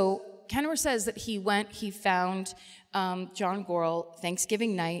 So Kennemer says that he found John Gorrell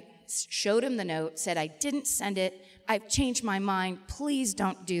Thanksgiving night, showed him the note, said, I didn't send it. I've changed my mind. Please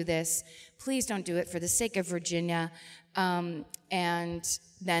don't do this. Please don't do it for the sake of Virginia. And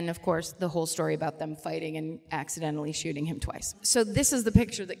then, of course, the whole story about them fighting and accidentally shooting him twice. So this is the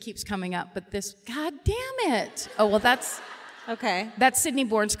picture that keeps coming up, but this, God damn it. Oh, well, that's Sidney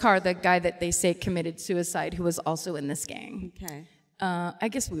Bourne's car, the guy that they say committed suicide, who was also in this gang. Okay. I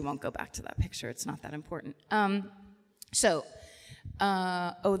guess we won't go back to that picture. It's not that important.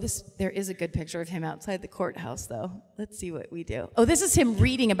 There is a good picture of him outside the courthouse, though. Let's see what we do. Oh, this is him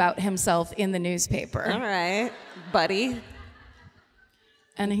reading about himself in the newspaper. All right, buddy.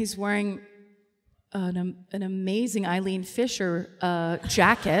 And he's wearing an amazing Eileen Fisher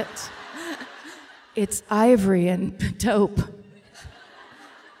jacket. It's ivory and dope.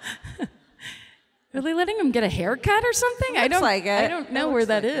 Are they letting him get a haircut or something? I don't know where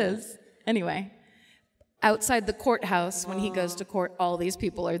that is. Anyway. Outside the courthouse, when he goes to court, all these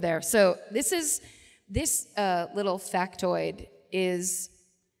people are there. So this little factoid is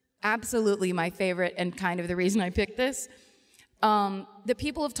absolutely my favorite and kind of the reason I picked this. The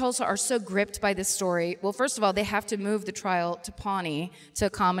people of Tulsa are so gripped by this story. Well, first of all, they have to move the trial to Pawnee to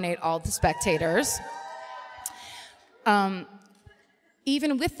accommodate all the spectators.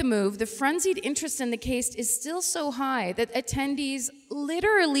 Even with the move, the frenzied interest in the case is still so high that attendees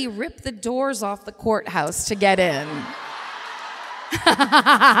literally rip the doors off the courthouse to get in.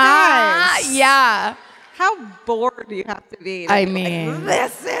 Guys, yeah. How bored do you have to be? I mean,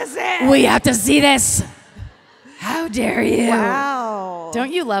 this is it. We have to see this. How dare you? Wow.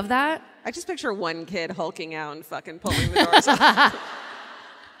 Don't you love that? I just picture one kid hulking out and fucking pulling the doors off.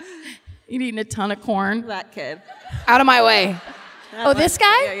 You're eating a ton of corn. That kid. Out of my way. This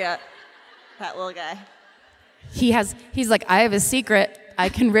guy? Yeah. That little guy. He's like, I have a secret. I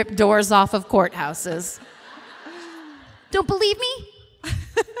can rip doors off of courthouses. Don't believe me?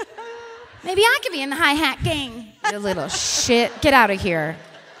 Maybe I could be in the hi-hat gang. You little shit. Get out of here.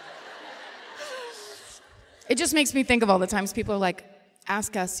 It just makes me think of all the times people are like,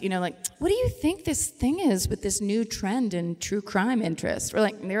 ask us, like, what do you think this thing is with this new trend in true crime interest? We're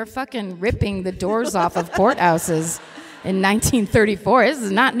like, they're fucking ripping the doors off of courthouses. In 1934, this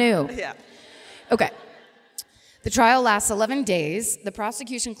is not new. Yeah. Okay. The trial lasts 11 days. The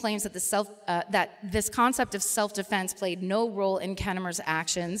prosecution claims that that this concept of self-defense played no role in Kennemer's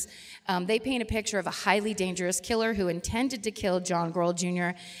actions. They paint a picture of a highly dangerous killer who intended to kill John Gorrell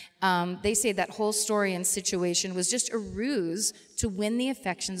Jr. They say that whole story and situation was just a ruse to win the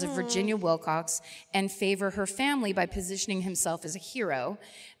affections of Virginia Wilcox and favor her family by positioning himself as a hero.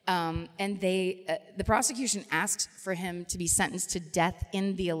 And the prosecution asked for him to be sentenced to death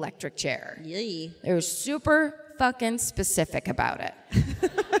in the electric chair. Yay. They were super fucking specific about it.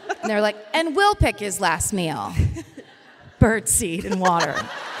 And they're like, and we'll pick his last meal. Birdseed and water.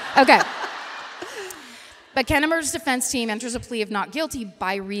 Okay. But Kennemer's defense team enters a plea of not guilty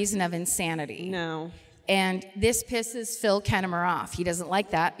by reason of insanity. No. And this pisses Phil Kennemer off. He doesn't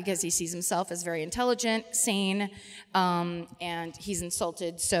like that because he sees himself as very intelligent, sane, and he's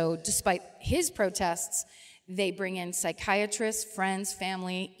insulted. So despite his protests, they bring in psychiatrists, friends,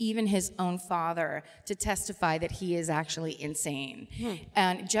 family, even his own father to testify that he is actually insane.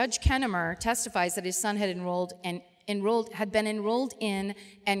 And Judge Kennemer testifies that his son had been enrolled in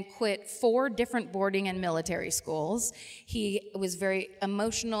and quit 4 different boarding and military schools. He was very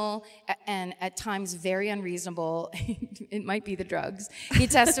emotional and at times very unreasonable. It might be the drugs. He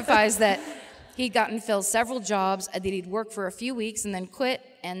testifies that he'd gotten Phil several jobs, that he'd work for a few weeks and then quit,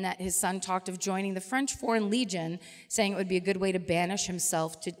 and that his son talked of joining the French Foreign Legion, saying it would be a good way to banish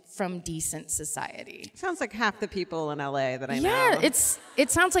himself from decent society. Sounds like half the people in LA that I know. Yeah,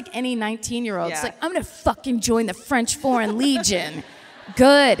 it sounds like any 19-year-old. Yeah. It's like, I'm going to fucking join the French Foreign Legion.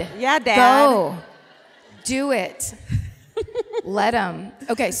 Good. Yeah, Dad. Go. Do it. Let him.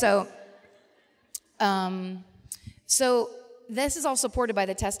 Okay, so this is all supported by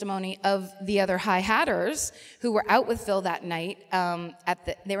the testimony of the other High Hatters who were out with Phil that night.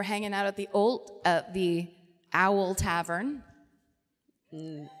 They were hanging out at the Owl Tavern.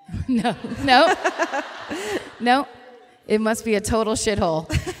 No. It must be a total shithole.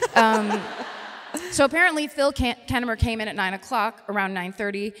 So apparently Phil Kennemer came in at 9 o'clock, around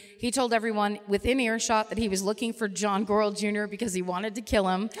 9:30. He told everyone within earshot that he was looking for John Gorrell Jr. because he wanted to kill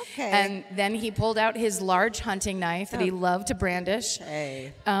him. Okay. And then he pulled out his large hunting knife that he loved to brandish.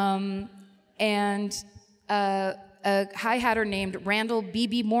 Okay. And a High Hatter named Randall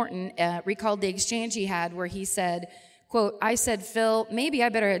B.B. Morton recalled the exchange he had where he said, quote, I said, Phil, maybe I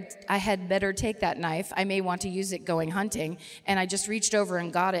had better take that knife. I may want to use it going hunting. And I just reached over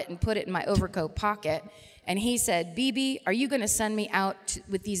and got it and put it in my overcoat pocket. And he said, BB, are you going to send me out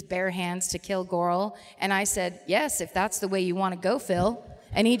with these bare hands to kill Gorrell? And I said, yes, if that's the way you want to go, Phil.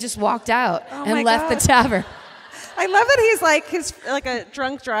 And he just walked out and left the tavern. I love that he's like a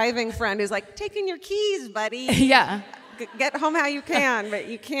drunk driving friend who's like, taking your keys, buddy. Yeah. Get home how you can, but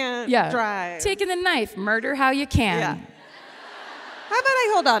you can't drive. Taking the knife, murder how you can. Yeah. How about I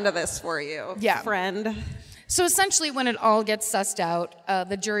hold on to this for you, friend? So essentially, when it all gets sussed out,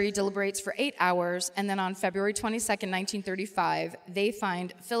 the jury deliberates for 8 hours, and then on February 22nd, 1935, they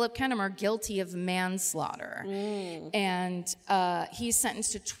find Philip Kennemer guilty of manslaughter. And he's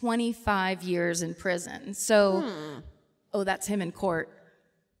sentenced to 25 years in prison. So, that's him in court.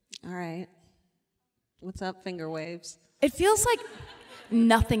 All right. What's up, finger waves? It feels like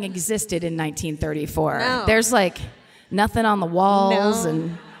nothing existed in 1934. No. There's like nothing on the walls,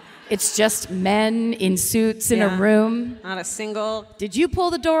 and it's just men in suits in a room. Not a single. Did you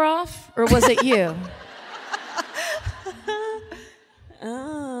pull the door off, or was it you?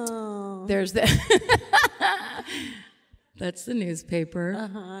 Oh. There's the. That's the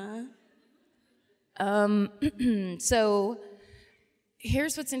newspaper. So.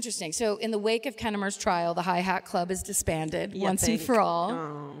 Here's what's interesting. So in the wake of Kennemer's trial, the High Hat Club is disbanded once and for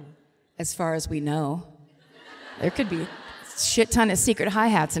all, as far as we know. There could be a shit ton of secret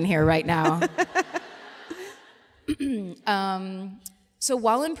hi-hats in here right now. So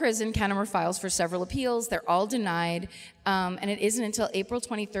while in prison, Kennemer files for several appeals. They're all denied, and it isn't until April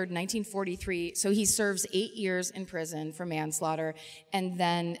 23rd, 1943, so he serves 8 years in prison for manslaughter, and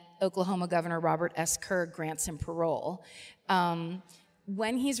then Oklahoma Governor Robert S. Kerr grants him parole.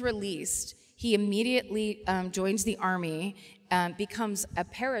 When he's released, he immediately joins the Army, becomes a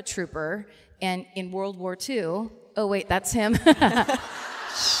paratrooper, and in World War II, oh wait, that's him.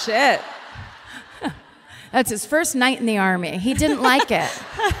 Shit. That's his first night in the Army. He didn't like it.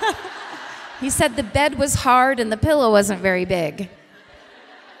 He said the bed was hard and the pillow wasn't very big.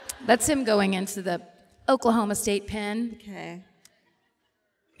 That's him going into the Oklahoma State Pen. Okay.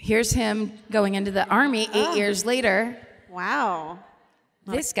 Here's him going into the Army 8 years later. Wow.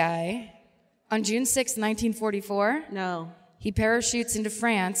 This guy, on June 6, 1944, he parachutes into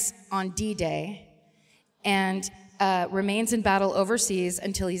France on D-Day and remains in battle overseas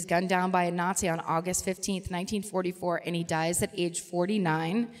until he's gunned down by a Nazi on August 15th, 1944, and he dies at age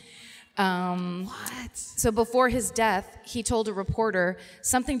 49. What? So before his death, he told a reporter,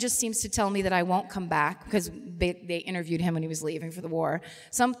 something just seems to tell me that I won't come back, because they interviewed him when he was leaving for the war.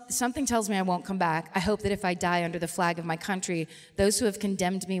 Something tells me I won't come back. I hope that if I die under the flag of my country, those who have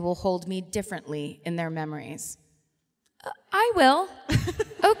condemned me will hold me differently in their memories. I will.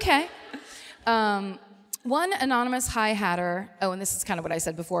 Okay. One anonymous High Hatter, and this is kind of what I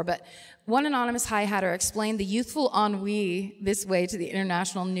said before, but one anonymous High Hatter explained the youthful ennui this way to the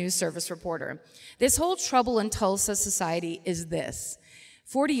International News Service reporter. This whole trouble in Tulsa society is this.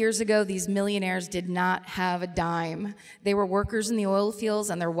 40 years ago, these millionaires did not have a dime. They were workers in the oil fields,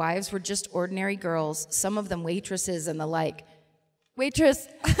 and their wives were just ordinary girls, some of them waitresses and the like. Waitress!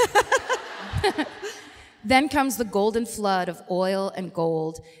 Then comes the golden flood of oil and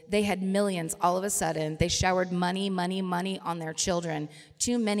gold. They had millions all of a sudden. They showered money, money, money on their children.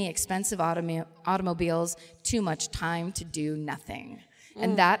 Too many expensive automobiles, too much time to do nothing.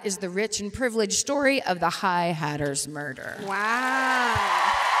 And that is the rich and privileged story of the High Hatter's murder. Wow.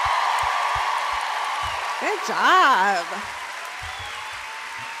 Good job.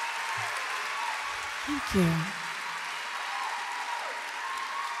 Thank you.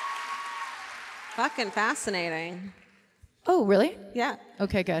 Fucking fascinating. Oh, really? Yeah.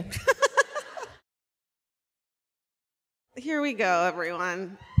 Okay, good. Here we go,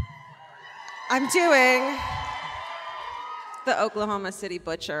 everyone. I'm doing the Oklahoma City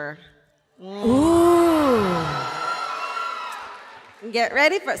Butcher. Ooh. Get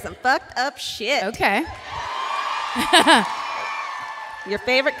ready for some fucked up shit. Okay. Your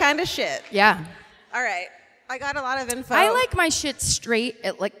favorite kind of shit. Yeah. All right. I got a lot of info. I like my shit straight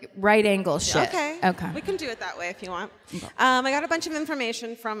at like right angle shit. Okay. Okay. We can do it that way if you want. I got a bunch of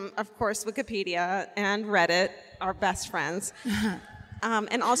information from, of course, Wikipedia and Reddit, our best friends.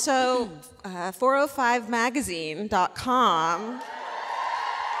 And also 405magazine.com.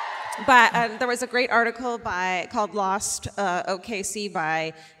 But there was a great article called Lost OKC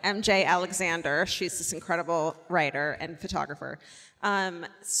by MJ Alexander. She's this incredible writer and photographer. And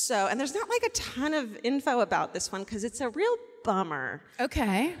there's not like a ton of info about this one because it's a real bummer.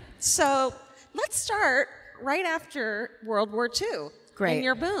 Okay. So let's start right after World War II. Great. In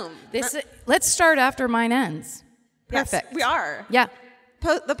your boom. Let's start after mine ends. Perfect. Yes, we are. Yeah.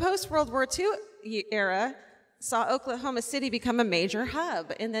 The post-World War II era saw Oklahoma City become a major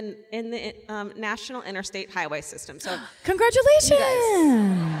hub in the national interstate highway system. So congratulations.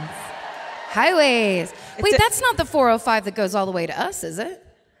 Highways. Wait, that's not the 405 that goes all the way to us, is it?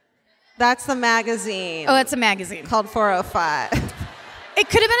 That's the magazine. Oh, it's a magazine. Called 405. It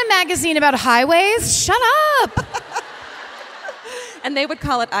could have been a magazine about highways. Shut up. And they would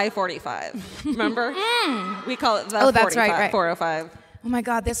call it I-45. Remember? We call it the 45, that's right. 405. Oh my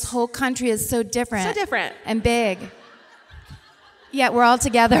God, this whole country is so different. So different. And big. Yet we're all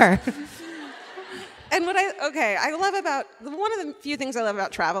together. And one of the few things I love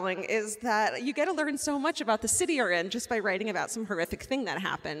about traveling is that you get to learn so much about the city you're in just by writing about some horrific thing that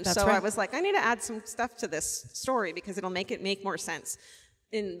happened. That's so right. I was like, I need to add some stuff to this story because it'll make it make more sense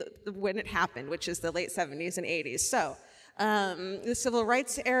when it happened, which is the late 70s and 80s. So the civil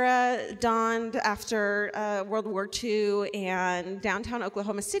rights era dawned after World War II, and downtown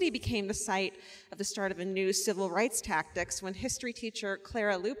Oklahoma City became the site of the start of a new civil rights tactics when history teacher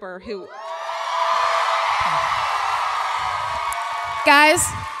Clara Luper, who... Guys,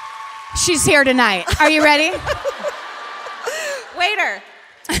 she's here tonight. Are you ready? Waiter,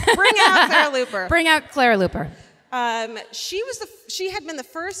 bring out Clara Luper. Bring out Clara Luper. She was a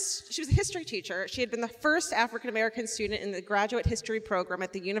history teacher. She had been the first African-American student in the graduate history program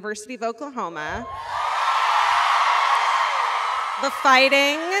at the University of Oklahoma. The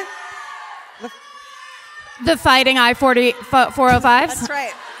fighting I-405s? That's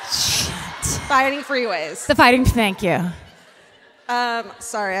right. Shit. Fighting freeways. The fighting, thank you.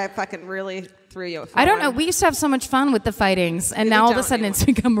 Sorry, I fucking really threw you. I don't know. We used to have so much fun with the fightings, and now all of a sudden it's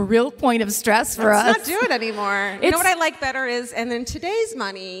become a real point of stress for us. Let's not do it anymore. You know what I like better is, and in today's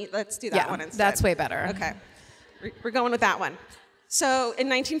money, let's do that one instead. That's way better. Okay. We're going with that one. So in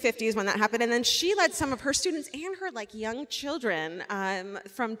 1950s when that happened, and then she led some of her students and her like young children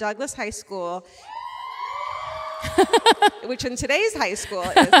from Douglas High School, which in today's high school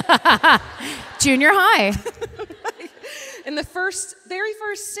is junior high. in the very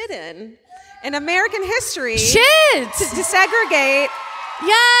first sit-in in American history. Shit! To desegregate.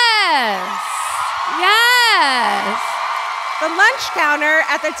 Yes! Yes! The lunch counter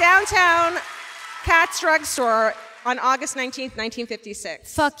at the downtown Katz Drug Store on August 19th,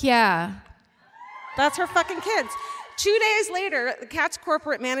 1956. Fuck yeah. That's her fucking kids. 2 days later, the Katz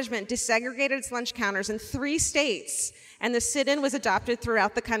corporate management desegregated its lunch counters in 3 states, and the sit-in was adopted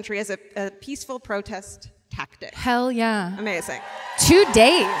throughout the country as a peaceful protest tactic. Hell yeah. Amazing. 2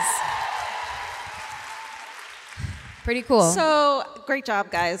 days. Pretty cool. So, great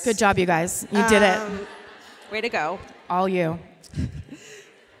job, guys. Good job, you guys. You did it. Way to go. All you.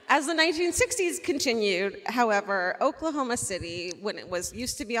 As the 1960s continued, however, Oklahoma City, when it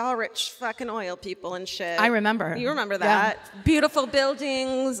used to be all rich fucking oil people and shit. I remember. You remember that? Yeah. Beautiful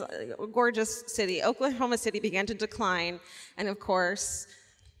buildings, gorgeous city. Oklahoma City began to decline, and of course,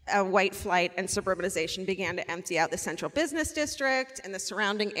 white flight and suburbanization began to empty out the central business district and the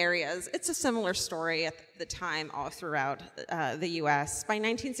surrounding areas. It's a similar story at the time all throughout the U.S. By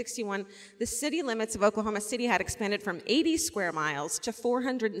 1961, the city limits of Oklahoma City had expanded from 80 square miles to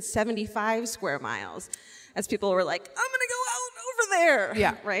 475 square miles, as people were like, I'm going to go out over there.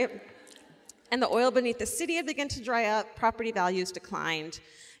 Yeah. Right? And the oil beneath the city had begun to dry up, property values declined,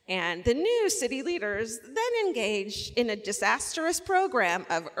 and the new city leaders then engaged in a disastrous program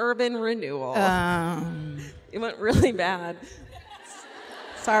of urban renewal. It went really bad.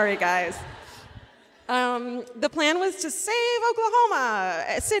 Sorry, guys. The plan was to save Oklahoma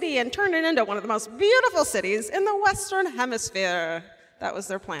City and turn it into one of the most beautiful cities in the Western Hemisphere. That was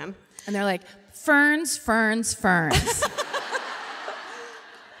their plan. And they're like, ferns, ferns, ferns.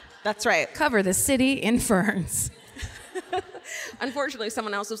 That's right. Cover the city in ferns. Unfortunately,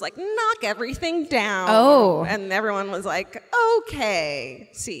 someone else was like, knock everything down. Oh. And everyone was like, okay,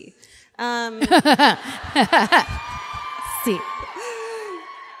 see. See.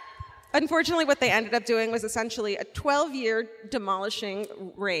 Unfortunately, what they ended up doing was essentially a 12-year demolishing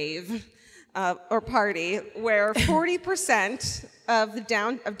rave or party where 40% of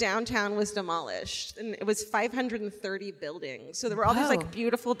downtown was demolished, and it was 530 buildings. So there were all these like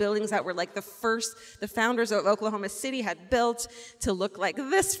beautiful buildings that were like the founders of Oklahoma City had built to look like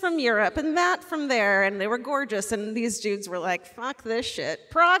this from Europe and that from there, and they were gorgeous. And these dudes were like, "Fuck this shit,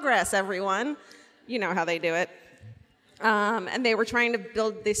 progress, everyone." You know how they do it. And they were trying to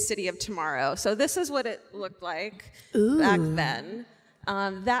build this city of tomorrow. So this is what it looked like back then.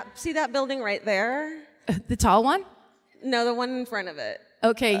 See that building right there? The tall one? No, the one in front of it.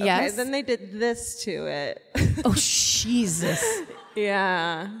 Okay, yes. Then they did this to it. Oh, Jesus.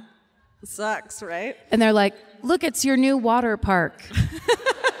 Yeah. Sucks, right? And they're like, look, it's your new water park.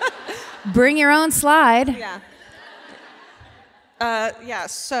 Bring your own slide. Yeah.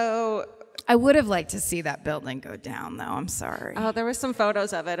 So I would have liked to see that building go down, though. I'm sorry. Oh, there were some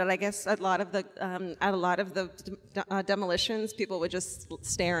photos of it, and I guess at a lot of the demolitions, people would just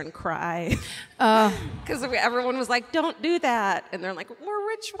stare and cry because everyone was like, "Don't do that," and they're like, "We're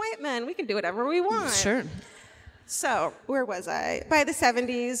rich white men; we can do whatever we want." Sure. So where was I? By the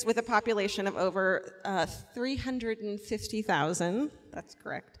 70s, with a population of over 350,000. That's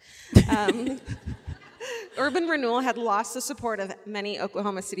correct. Urban renewal had lost the support of many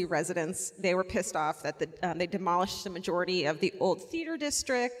Oklahoma City residents. They were pissed off that they demolished the majority of the old theater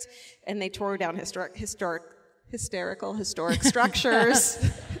district, and they tore down historic structures.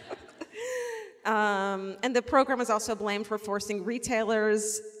 And the program was also blamed for forcing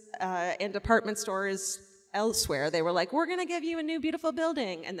retailers and department stores elsewhere. They were like, "We're going to give you a new beautiful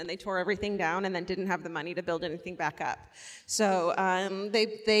building," and then they tore everything down and then didn't have the money to build anything back up. So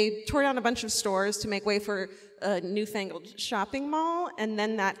they tore down a bunch of stores to make way for a newfangled shopping mall, and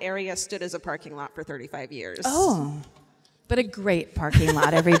then that area stood as a parking lot for 35 years. Oh, but a great parking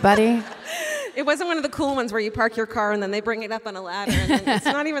lot, everybody. It wasn't one of the cool ones where you park your car and then they bring it up on a ladder, and then it's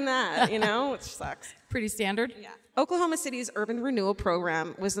not even that, which sucks. Pretty standard. Yeah. Oklahoma City's urban renewal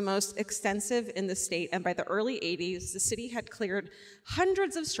program was the most extensive in the state, and by the early 80s, the city had cleared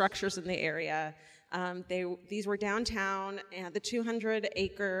hundreds of structures in the area. These were downtown, and the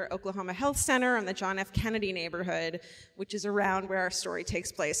 200-acre Oklahoma Health Center and the John F. Kennedy neighborhood, which is around where our story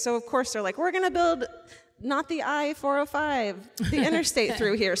takes place. So, of course, they're like, "We're going to build not the I-405, the interstate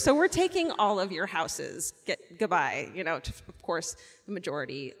through here. So we're taking all of your houses. Goodbye," to, of course, the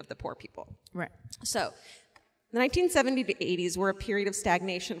majority of the poor people. Right. So the 1970s to 80s were a period of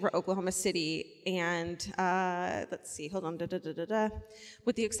stagnation for Oklahoma City, and let's see, hold on,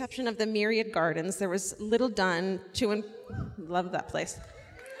 with the exception of the Myriad Gardens, there was little done to, love that place.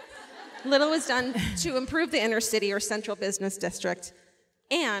 Little was done to improve the inner city or central business district,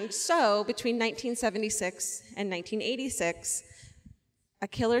 and so between 1976 and 1986, a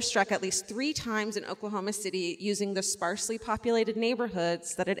killer struck at least 3 times in Oklahoma City using the sparsely populated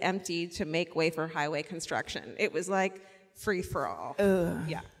neighborhoods that had emptied to make way for highway construction. It was like free for all.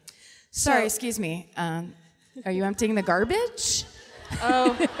 Yeah. Sorry, excuse me. Are you emptying the garbage?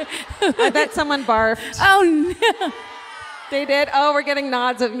 Oh, I bet someone barfed. Oh, no. They did? Oh, we're getting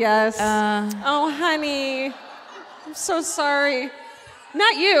nods of yes. Oh, honey. I'm so sorry.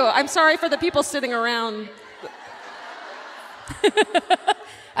 Not you. I'm sorry for the people sitting around.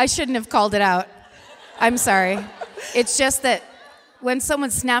 I shouldn't have called it out. I'm sorry. It's just that when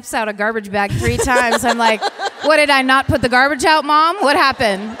someone snaps out a garbage bag 3 times, I'm like, what, did I not put the garbage out, Mom? What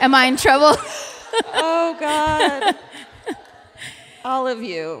happened? Am I in trouble? Oh, God. All of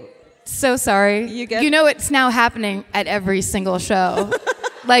you. So sorry. It's now happening at every single show.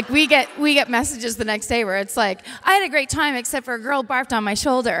 Like, we get messages the next day where it's like, I had a great time except for a girl barfed on my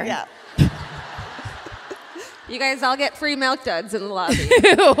shoulder. Yeah. You guys all get free milk duds in the lobby.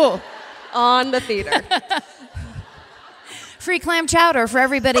 On the theater. Free clam chowder for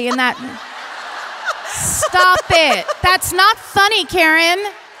everybody in that. Stop it. That's not funny, Karen.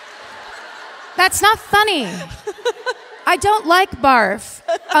 That's not funny. I don't like barf,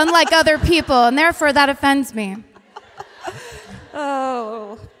 unlike other people, and therefore that offends me.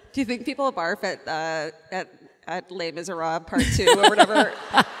 Oh. Do you think people barf at Les Miserables Part 2 or whatever?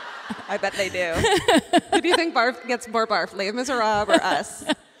 I bet they do. Who do you think gets more barf, Les Miserables or us?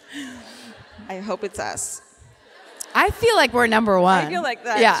 I hope it's us. I feel like we're number 1. I feel like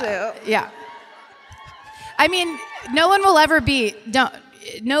that, too. Yeah. I mean, no one will ever be...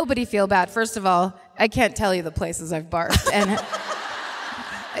 Nobody feel bad. First of all, I can't tell you the places I've barfed. And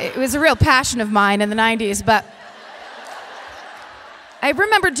it was a real passion of mine in the 90s, but... I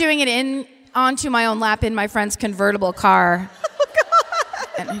remember doing it onto my own lap in my friend's convertible car. Oh,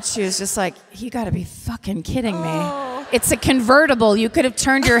 God. And she was just like, you gotta be fucking kidding me. Oh. It's a convertible. You could have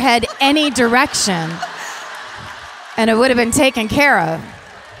turned your head any direction, and it would have been taken care of.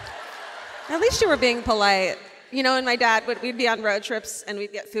 At least you were being polite. You know, and my dad, we'd be on road trips, and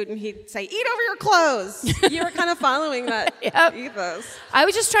we'd get food, and he'd say, eat over your clothes. You were kind of following that ethos. I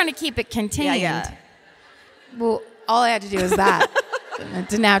was just trying to keep it contained. Yeah. Well, all I had to do was that. It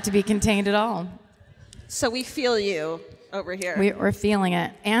didn't have to be contained at all. So we feel you over here. We're feeling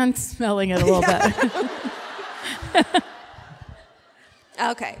it and smelling it a little bit.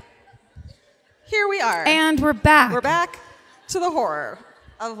 Okay. Here we are. And we're back. We're back to the horror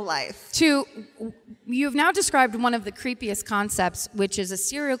of life. You've now described one of the creepiest concepts, which is a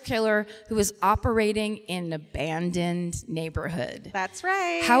serial killer who is operating in an abandoned neighborhood. That's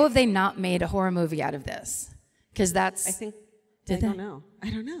right. How have they not made a horror movie out of this? Because that's... I don't know.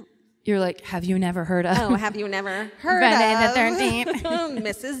 You're like, have you never heard of... Oh, have you never heard Friday of... the 13th?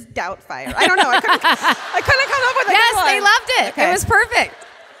 Mrs. Doubtfire. I don't know. I couldn't come up with a good Yes, one. they loved it. Okay. It was perfect.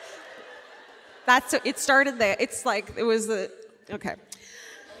 It started there. It's like, it was the... Okay.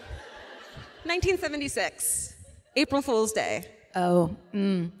 1976, April Fool's Day. Oh.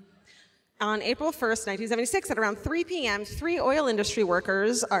 On April 1st, 1976, at around 3 p.m., 3 oil industry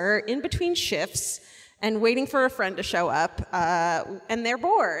workers are in between shifts and waiting for a friend to show up, and they're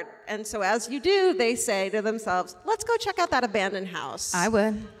bored. And so as you do, they say to themselves, let's go check out that abandoned house. I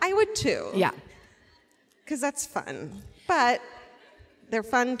would. I would too. Yeah. Because that's fun. But their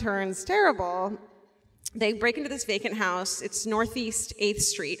fun turns terrible. They break into this vacant house. It's Northeast 8th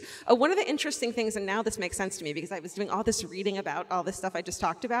Street. One of the interesting things, and now this makes sense to me because I was doing all this reading about all this stuff I just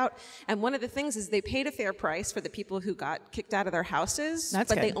talked about, and one of the things is they paid a fair price for the people who got kicked out of their houses, but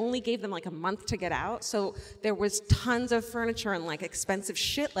they only gave them like a month to get out, so there was tons of furniture and like expensive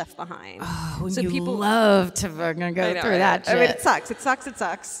shit left behind. Oh, so people love to fucking go through that shit. I mean, it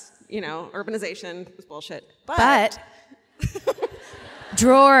sucks. You know, urbanization is bullshit. But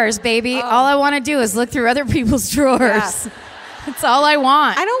drawers, baby. Oh. All I want to do is look through other people's drawers. Yeah. That's all I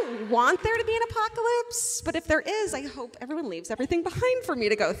want. I don't want there to be an apocalypse, but if there is, I hope everyone leaves everything behind for me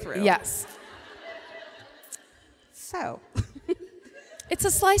to go through. Yes. So. It's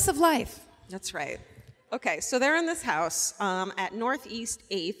a slice of life. That's right. Okay, so they're in this house at Northeast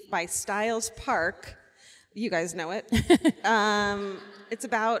 8th by Stiles Park. You guys know it.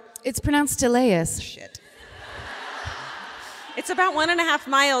 It's pronounced Delayus. Shit. It's about 1.5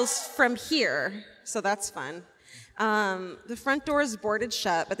 miles from here, so that's fun. The front door is boarded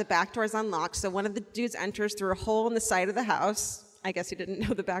shut, but the back door is unlocked, so one of the dudes enters through a hole in the side of the house. I guess he didn't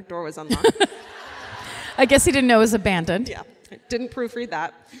know the back door was unlocked. I guess he didn't know it was abandoned. Yeah, didn't proofread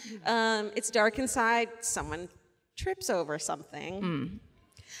that. It's dark inside. Someone trips over something.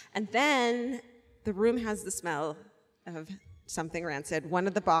 And then the room has the smell of something rancid. One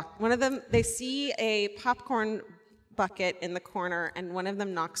of them, they see a popcorn bucket in the corner, and one of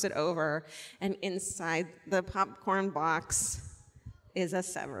them knocks it over, and inside the popcorn box is a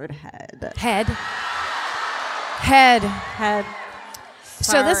severed head. Head.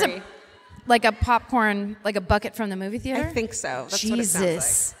 So this is like a popcorn, like a bucket from the movie theater? I think so. That's Jesus. What it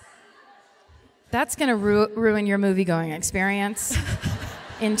sounds like. That's going to ruin your movie-going experience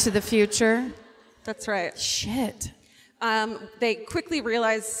into the future. That's right. Shit. They quickly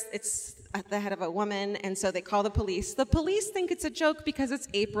realize it's at the head of a woman, and so they call the police. The police think it's a joke because it's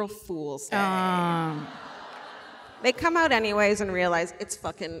April Fool's Day. They come out anyways and realize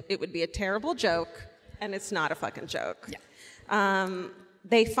it would be a terrible joke, and it's not a fucking joke. Yeah.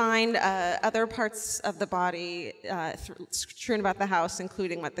 They find other parts of the body strewn about the house,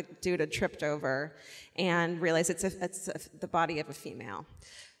 including what the dude had tripped over, and realize it's the body of a female.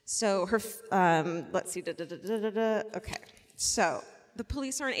 So her, let's see, okay. So the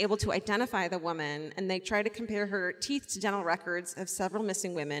police aren't able to identify the woman, and they try to compare her teeth to dental records of several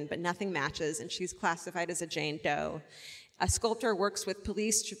missing women, but nothing matches, and she's classified as a Jane Doe. A sculptor works with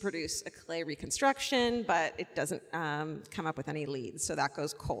police to produce a clay reconstruction, but it doesn't come up with any leads, so that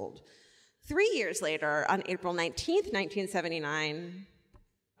goes cold. 3 years later, on April 19th, 1979,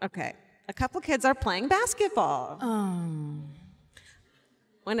 okay, a couple kids are playing basketball.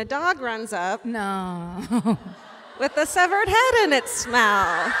 When a dog runs up with a severed head in its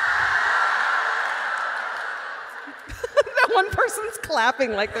mouth. That one person's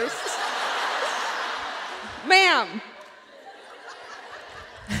clapping like this. Ma'am.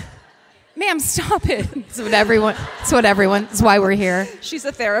 Ma'am, stop it. It's why we're here. She's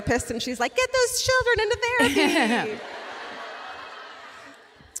a therapist, and she's like, get those children into therapy.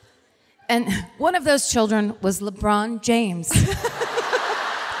 And one of those children was LeBron James.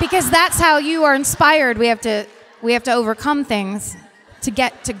 Because that's how you are inspired. We have to overcome things to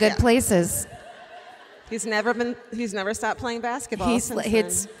get to good places. He's never stopped playing basketball since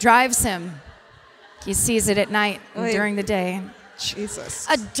It drives him. He sees it at night and during the day. Jesus.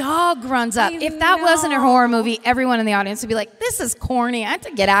 A dog runs up. If that wasn't a horror movie, everyone in the audience would be like, this is corny. I have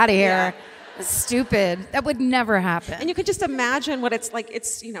to get out of here. Yeah. It's stupid. That would never happen. And you can just imagine what it's like.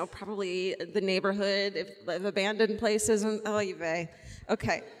 It's, probably the neighborhood, if abandoned places. And,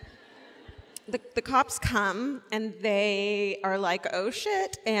 okay. The cops come, and they are like, oh,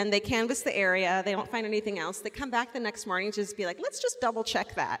 shit, and they canvass the area. They don't find anything else. They come back the next morning to just be like, let's just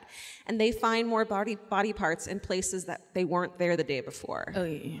double-check that. And they find more body parts in places that they weren't there the day before. Oh,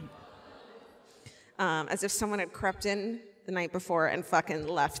 yeah. As if someone had crept in the night before and fucking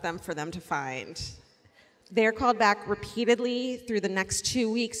left them for them to find. They're called back repeatedly through the next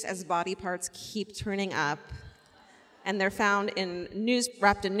 2 weeks as body parts keep turning up. And they're found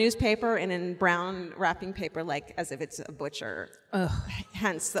wrapped in newspaper and in brown wrapping paper, like as if it's a butcher. Ugh.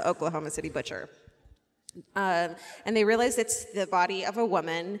 Hence the Oklahoma City butcher. And they realize it's the body of a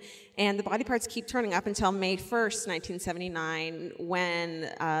woman, and the body parts keep turning up until May 1st, 1979, when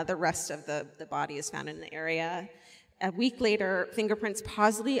the rest of the body is found in the area. A week later, fingerprints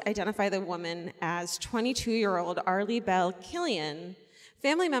positively identify the woman as 22-year-old Arlie Bell Killian.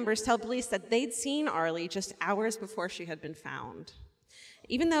 Family members tell police that they'd seen Arlie just hours before she had been found.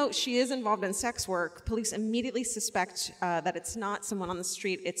 Even though she is involved in sex work, police immediately suspect that it's not someone on the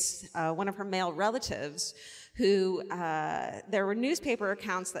street, it's one of her male relatives who, there were newspaper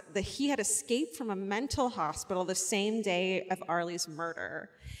accounts that he had escaped from a mental hospital the same day of Arlie's murder.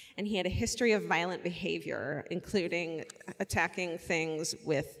 And he had a history of violent behavior, including attacking things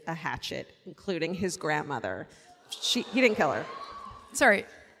with a hatchet, including his grandmother. He didn't kill her. Sorry.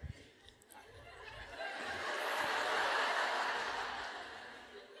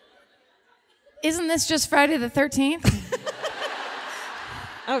 Isn't this just Friday the 13th?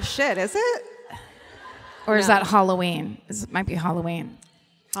 Oh, shit, is it? Or is that Halloween? It might be Halloween.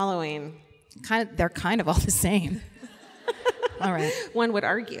 Halloween. They're kind of all the same. All right. One would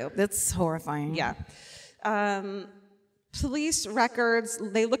argue. That's horrifying. Yeah. Police records,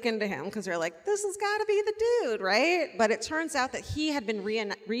 they look into him because they're like, this has got to be the dude, right? But it turns out that he had been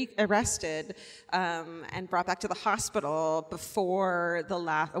re-arrested and brought back to the hospital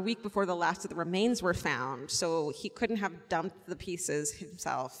a week before the last of the remains were found. So he couldn't have dumped the pieces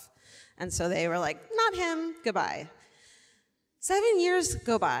himself. And so they were like, not him, goodbye. 7 years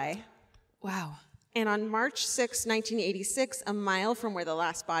go by. Wow. And on March 6, 1986, a mile from where the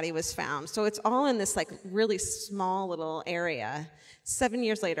last body was found, so it's all in this like really small little area. 7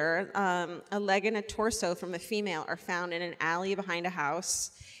 years later, a leg and a torso from a female are found in an alley behind a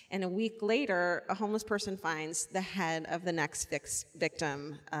house. And a week later, a homeless person finds the head of the next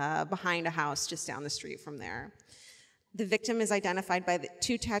victim behind a house just down the street from there. The victim is identified by the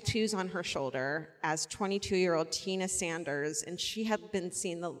 2 tattoos on her shoulder as 22-year-old Tina Sanders, and she had been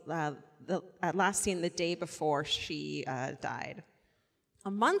seen last seen the day before she died.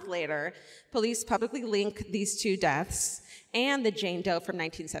 A month later, police publicly link these 2 deaths and the Jane Doe from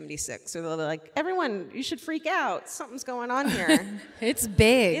 1976. So they're like, everyone, you should freak out. Something's going on here. It's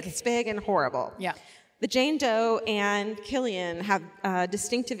big. It's big and horrible. Yeah. The Jane Doe and Killian have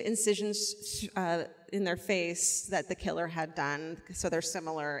distinctive incisions in their face that the killer had done, so they're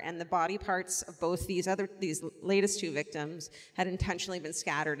similar. And the body parts of both these latest 2 victims had intentionally been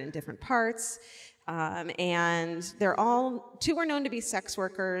scattered in different parts. And 2 were known to be sex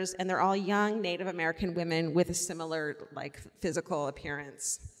workers, and they're all young Native American women with a similar physical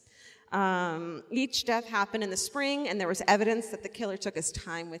appearance. Each death happened in the spring, and there was evidence that the killer took his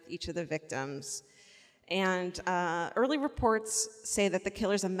time with each of the victims. And early reports say that the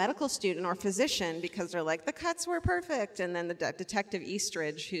killer's a medical student or physician because they're like, the cuts were perfect. And then the Detective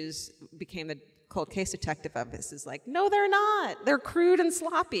Eastridge, who's became the cold case detective of this, is like, no, they're not. They're crude and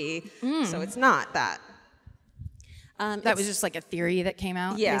sloppy. So it's not that. That was just like a theory that came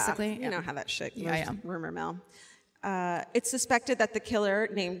out, basically? You know how that shit goes, Yeah. rumor mill. It's suspected that the killer,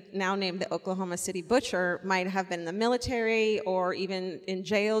 now named the Oklahoma City Butcher, might have been in the military or even in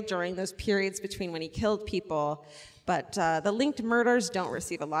jail during those periods between when he killed people. But the linked murders don't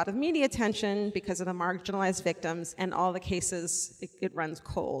receive a lot of media attention because of the marginalized victims, and all the cases, it runs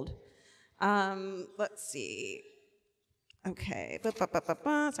cold. Let's see. Okay.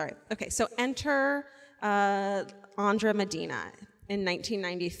 Sorry. Okay, so enter Andra Medina. In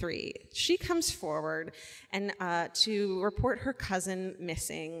 1993. She comes forward and to report her cousin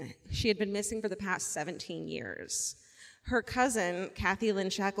missing. She had been missing for the past 17 years. Her cousin, Kathy Lynn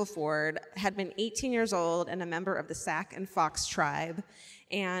Shackelford, had been 18 years old and a member of the Sac and Fox tribe,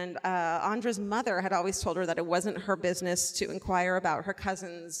 And Andra's mother had always told her that it wasn't her business to inquire about her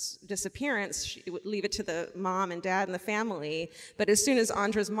cousin's disappearance. She would leave it to the mom and dad and the family. But as soon as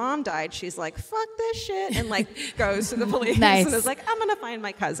Andra's mom died, she's like, fuck this shit, and like goes to the police Nice. and is like, I'm gonna find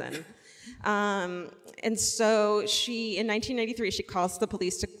my cousin. And so she, in 1993, she calls the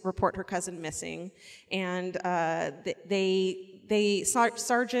police to report her cousin missing. And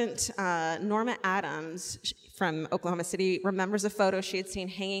Sergeant Norma Adams from Oklahoma City remembers a photo she had seen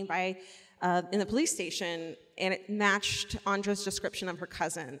hanging by in the police station, and it matched Andra's description of her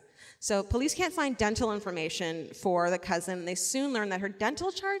cousin. So police can't find dental information for the cousin. They soon learn that her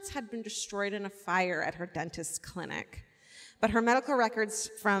dental charts had been destroyed in a fire at her dentist's clinic. But her medical records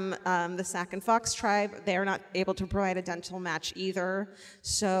from the Sac and Fox tribe, they are not able to provide a dental match either.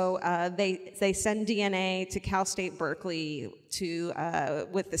 So they send DNA to Cal State Berkeley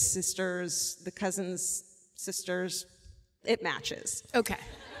with the sisters, the cousins' sisters. It matches. Okay.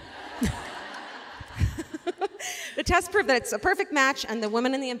 The test proved that it's a perfect match, and the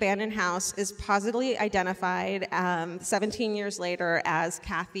woman in the abandoned house is positively identified 17 years later as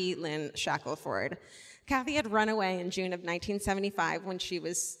Kathy Lynn Shackelford. Kathy had run away in June of 1975 when she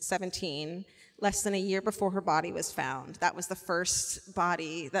was 17, less than a year before her body was found. That was the first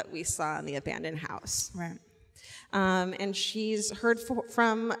body that we saw in the abandoned house. Right. And she's heard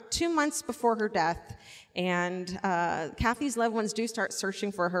from 2 months before her death, and Kathy's loved ones do start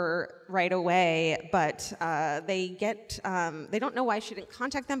searching for her right away, but they don't know why she didn't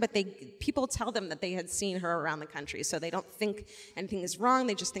contact them, but people tell them that they had seen her around the country, so they don't think anything is wrong,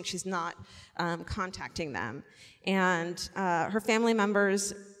 they just think she's not contacting them. And her family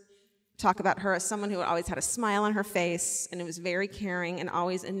members talk about her as someone who always had a smile on her face, and was very caring and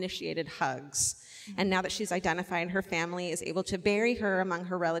always initiated hugs. And now that she's identified, her family is able to bury her among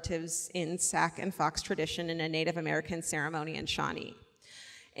her relatives in Sac and Fox tradition in a Native American ceremony in Shawnee.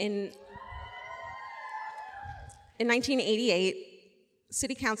 In 1988,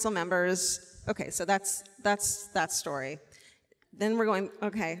 city council members, okay, so that's that story. Then we're going,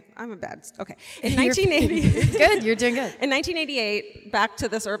 okay, I'm a bad, okay. In 1980, Good, you're doing good. In 1988, back to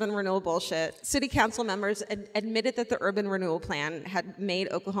this urban renewal bullshit, city council members admitted that the urban renewal plan had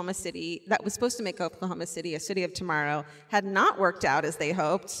made Oklahoma City, that was supposed to make Oklahoma City a city of tomorrow, had not worked out as they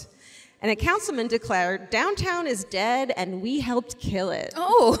hoped. And a councilman declared, downtown is dead and we helped kill it.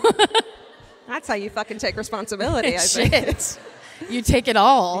 Oh. That's how you fucking take responsibility, I think. Shit. You take it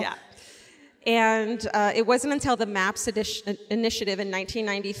all. Yeah. And it wasn't until the MAPS initiative in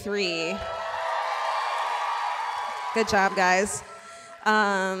 1993, good job, guys,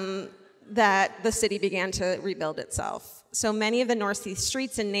 that the city began to rebuild itself. So many of the Northeast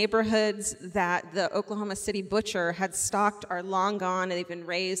streets and neighborhoods that the Oklahoma City butcher had stocked are long gone, and they've been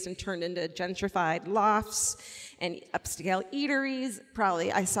razed and turned into gentrified lofts and upscale eateries.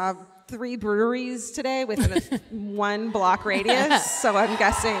 Probably, I saw 3 breweries today within a 1 block radius, so I'm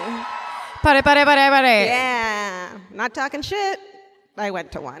guessing. Pare. Yeah, not talking shit. I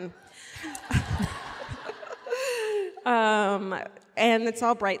went to one. And it's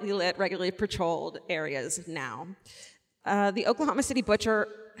all brightly lit, regularly patrolled areas now. The Oklahoma City butcher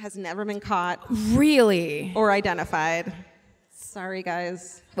has never been caught. Really? Or identified. Sorry,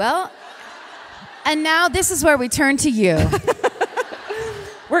 guys. Well, and now this is where we turn to you.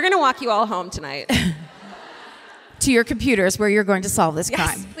 We're going to walk you all home tonight. To your computers where you're going to solve this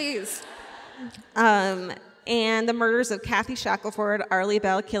crime. Yes, please. And the murders of Kathy Shackelford, Arlie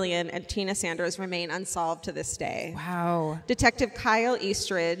Bell Killian, and Tina Sanders remain unsolved to this day. Wow. Detective Kyle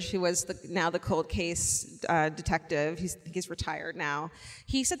Eastridge, who was now the cold case detective, he's retired now,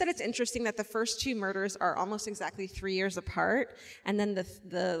 he said that it's interesting that the first 2 murders are almost exactly 3 years apart, and then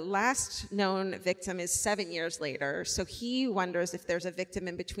the last known victim is 7 years later, so he wonders if there's a victim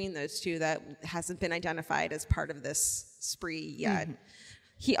in between those 2 that hasn't been identified as part of this spree yet. Mm-hmm.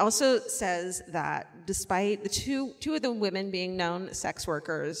 He also says that despite the two of the women being known sex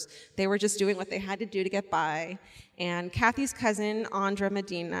workers, they were just doing what they had to do to get by. And Kathy's cousin, Andra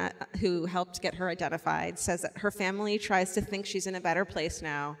Medina, who helped get her identified, says that her family tries to think she's in a better place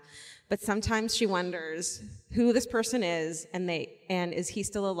now, but sometimes she wonders who this person is, and is he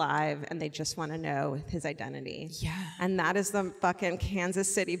still alive, and they just want to know his identity. Yeah. And that is the fucking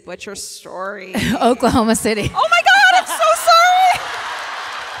Kansas City butcher story. Oklahoma City. Oh my God, I'm so sorry!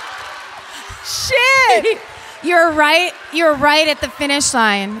 Shit! You're right at the finish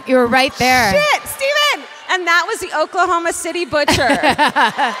line. You were right there. Shit, Steven! And that was the Oklahoma City butcher.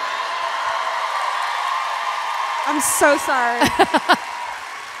 I'm so sorry.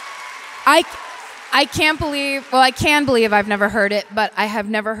 I can't believe, well, I can believe I've never heard it, but I have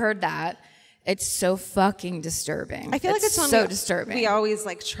never heard that. It's so fucking disturbing. I feel like it's so disturbing. We always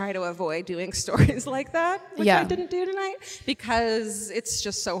like try to avoid doing stories like that, which I didn't do tonight, because it's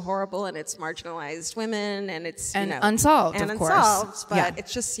just so horrible and it's marginalized women and it's unsolved, of course. But it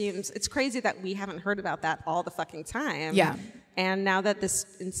just seems it's crazy that we haven't heard about that all the fucking time. Yeah. And now that this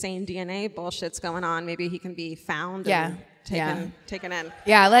insane DNA bullshit's going on, maybe he can be found and taken in.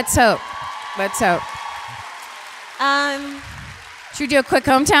 Yeah, let's hope. Let's hope. Should we do a quick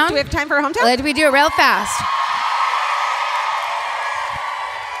hometown? Do we have time for a hometown? Let me do it real fast.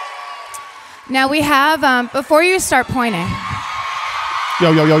 Now we have, before you start pointing.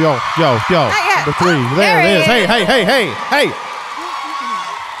 Yo. Not yet. Number 3. There it is. Hey.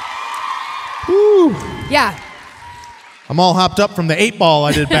 Woo. Yeah. I'm all hopped up from the 8-ball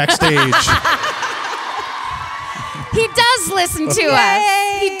I did backstage. He does listen to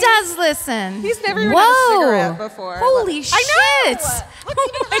us. He does listen. He's never even had a cigarette before. Holy shit. I know.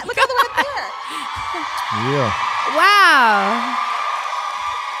 Look at the one up there. Yeah. Wow.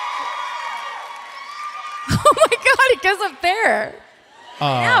 Oh my God, it goes up there.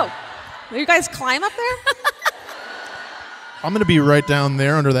 No. Will you guys climb up there? I'm going to be right down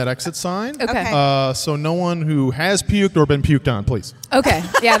there under that exit sign. Okay. So no one who has puked or been puked on, please. Okay.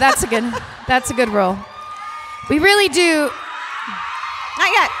 Yeah, that's a good rule. We really do.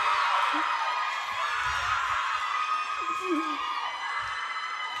 Not yet.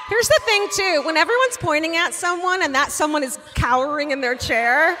 Here's the thing, too. When everyone's pointing at someone and that someone is cowering in their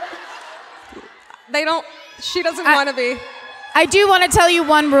chair, she doesn't want to be. I do want to tell you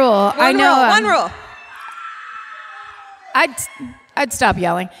one rule. One rule. I'd stop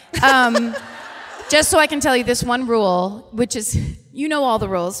yelling. Just so I can tell you this one rule, which is, you know all the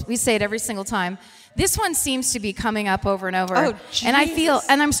rules. We say it every single time. This one seems to be coming up over and over. Oh, and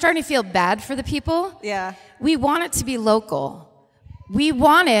I'm starting to feel bad for the people. Yeah. We want it to be local. We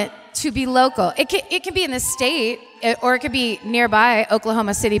want it to be local. It can be in the state, or it could be nearby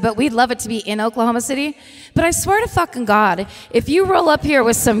Oklahoma City, but we'd love it to be in Oklahoma City. But I swear to fucking God, if you roll up here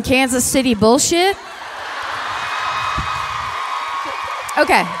with some Kansas City bullshit,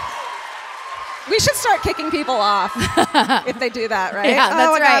 okay. We should start kicking people off if they do that, right? Yeah, that's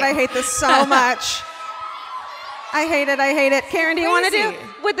oh my right. God, I hate this so much. I hate it. Karen, do you want to do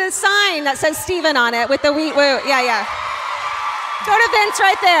with the sign that says Steven on it with the wheat woo? Yeah. Go to Vince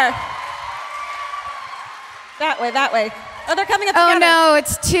right there. That way. Oh, they're coming up together. Oh no,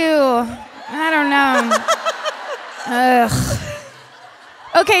 it's 2. I don't know. Ugh.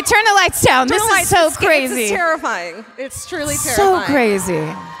 Okay, turn the lights down. This is so crazy. This is terrifying. It's truly terrifying. So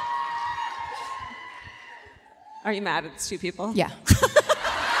crazy. Are you mad at these 2 people? Yeah.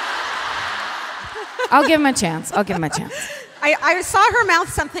 I'll give him a chance. I saw her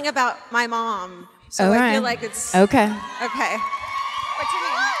mouth something about my mom, so I feel like it's okay. Okay. What's your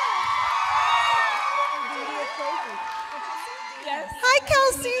name? Yes. Hi,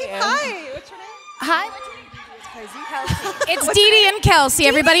 Kelsey. Hi. What's your name? Hi. It's Dee Dee and Kelsey,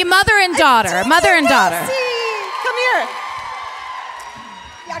 everybody. Mother and daughter. Mother and daughter. Come here.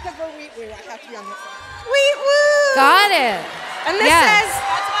 Yeah, because we're wheat woo. I have to be on this side. Wheat woo. Got it. And this says,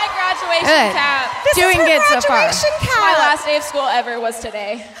 that's my graduation cap. This Doing is her good so far. graduation cap. My last day of school ever was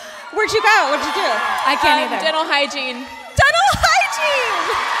today. Where'd you go? What'd you do? I can't either. Dental hygiene. Dental hygiene.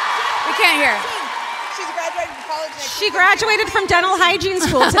 We can't hear. She's graduating from college next She graduated from dental hygiene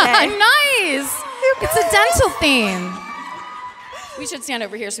school today. Nice. It's a dental theme. We should stand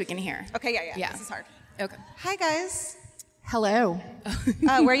over here so we can hear. Okay, yeah. This is hard. Okay. Hi, guys. Hello.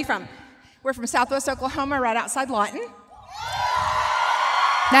 Where are you from? We're from Southwest Oklahoma, right outside Lawton.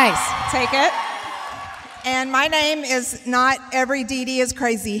 Nice. Take it. And my name is not every Dee Dee is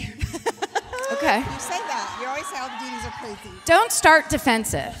crazy. Okay. You say that. You always say all the Dee Dees are crazy. Don't start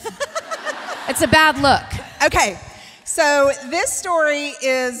defensive. It's a bad look. Okay. So this story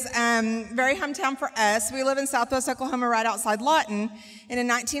is very hometown for us. We live in Southwest Oklahoma, right outside Lawton. And in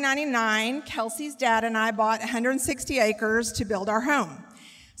 1999, Kelsey's dad and I bought 160 acres to build our home.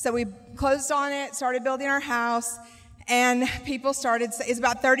 So we closed on it, started building our house, and people started, it's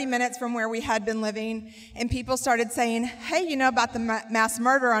about 30 minutes from where we had been living, and people started saying, hey, you know about the mass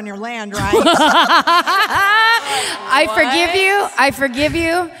murder on your land, right? I forgive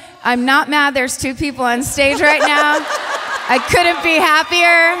you. I'm not mad. There's 2 people on stage right now. I couldn't be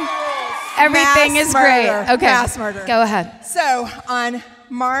happier. Everything is great. Okay. Mass murder. Go ahead. So on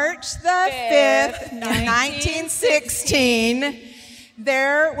March the 5th, 1916,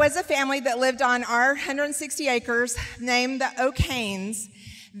 there was a family that lived on our 160 acres named the O'Kanes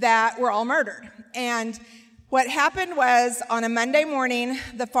that were all murdered. And what happened was on a Monday morning,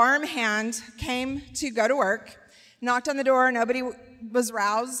 the farm hand came to go to work, knocked on the door, nobody was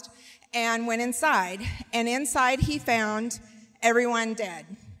roused, and went inside. And inside he found everyone dead.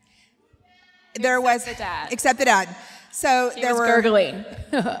 Except the dad. Except the dad. So He was gurgling.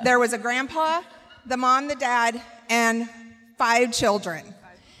 there was a grandpa, the mom, the dad, and 5 children.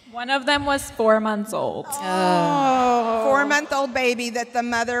 One of them was 4 months old. 4-month-old baby that the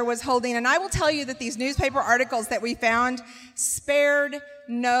mother was holding. And I will tell you that these newspaper articles that we found spared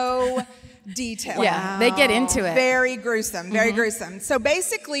no detail. Yeah, they get into it. Very gruesome, very gruesome. So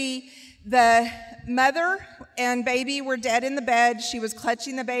basically, the mother and baby were dead in the bed. She was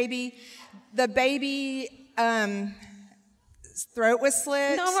clutching the baby. The baby, throat was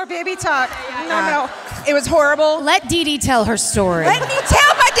slit. No more baby talk. No. It was horrible. Let Dee Dee tell her story. Let me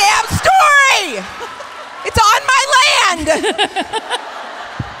tell my damn story! It's on my land!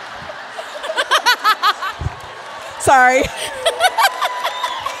 Sorry.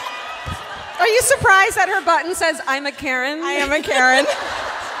 Are you surprised that her button says, I'm a Karen? I am a Karen.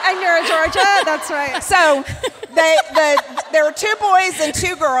 And you're a Georgia? That's right. So there were 2 boys and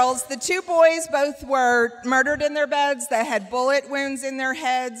 2 girls. The 2 boys both were murdered in their beds. They had bullet wounds in their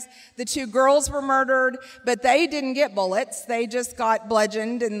heads. The 2 girls were murdered, but they didn't get bullets. They just got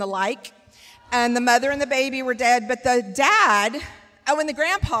bludgeoned and the like. And the mother and the baby were dead. But the dad, and the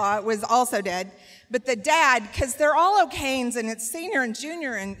grandpa was also dead. But the dad, because they're all O'Kanes and it's senior and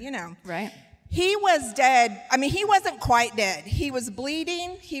junior and, Right. He was dead. I mean, he wasn't quite dead. He was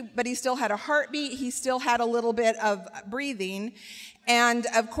bleeding, but he still had a heartbeat. He still had a little bit of breathing. And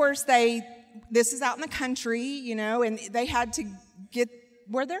of course, this is out in the country, and they had to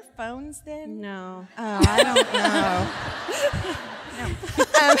were there phones then? No. Oh, I don't know.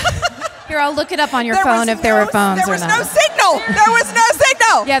 Here, I'll look it up on your phone if there were phones or not. There was no signal. There was no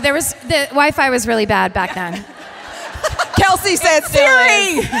signal. Yeah, the Wi-Fi was really bad back then. Kelsey said,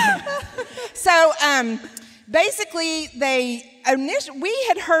 Siri. So basically, we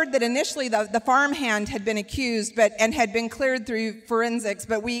had heard that initially the farmhand had been accused, and had been cleared through forensics,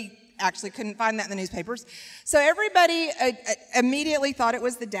 but we actually couldn't find that in the newspapers. So everybody immediately thought it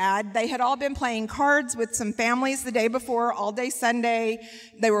was the dad. They had all been playing cards with some families the day before, all day Sunday.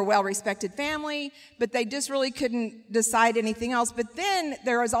 They were a well-respected family, but they just really couldn't decide anything else. But then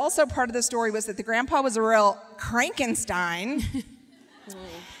there was also part of the story was that the grandpa was a real Frankenstein.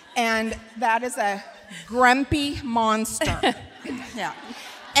 And that is a grumpy monster. Yeah.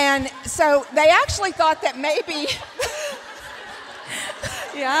 And so they actually thought that maybe...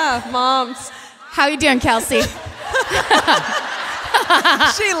 Yeah, moms. How you doing, Kelsey? She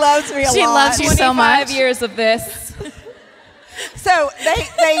loves me a lot. She loves you so much. 25 years of this. So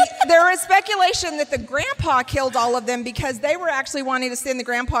there was speculation that the grandpa killed all of them because they were actually wanting to send the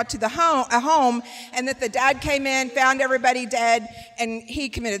grandpa to a home, and that the dad came in, found everybody dead, and he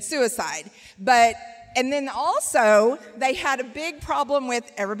committed suicide. And then also, they had a big problem with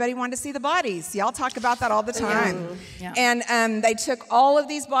everybody wanted to see the bodies. Y'all talk about that all the time. Yeah. And they took all of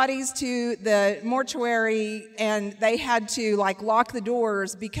these bodies to the mortuary, and they had to lock the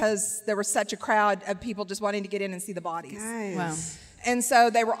doors because there was such a crowd of people just wanting to get in and see the bodies. Nice. Wow. And so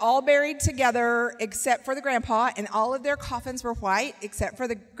they were all buried together except for the grandpa, and all of their coffins were white except for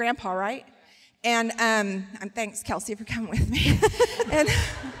the grandpa, right? And thanks, Kelsey, for coming with me.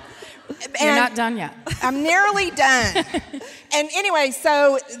 You're not done yet. I'm nearly done. And anyway,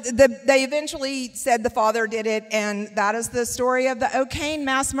 so they eventually said the father did it, and that is the story of the O'Kane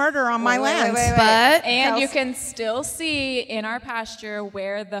mass murder on my land. But And you can still see in our pasture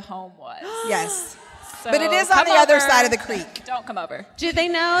where the home was. Yes. So But it is on come the other over. side of the creek. Don't come over. Do they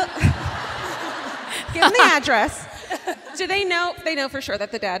know? Give them the address. Do they know? They know for sure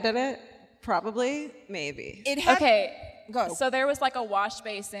that the dad did it? Probably. Maybe. It had, Okay. Go. So there was a wash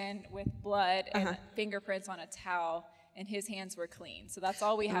basin with blood and fingerprints on a towel, and his hands were clean. So that's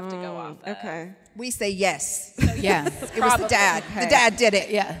all we have to go off of. Okay. We say yes. yeah. It was the Probably. dad. Okay. The dad did it.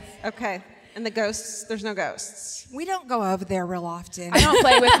 Yeah. Okay. And the ghosts? There's no ghosts. We don't go over there real often. I don't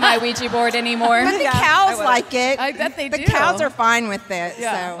play with my Ouija board anymore. But the cows like it. I bet they the do. The cows are fine with it.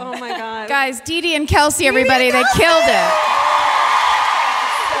 Yeah. So. Oh my God. Guys, Dee Dee and Kelsey, everybody, they killed it.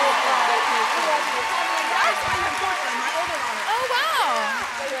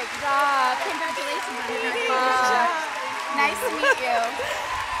 Nice to meet you.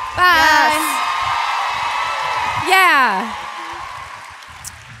 Bye. Yeah.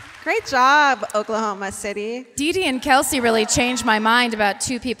 Great job, Oklahoma City. Dee Dee and Kelsey really changed my mind about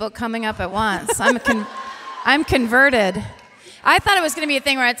 2 people coming up at once. I'm converted. I thought it was going to be a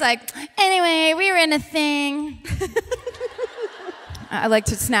thing where it's anyway, we were in a thing. I like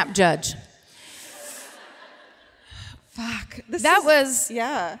to snap judge. Fuck. That was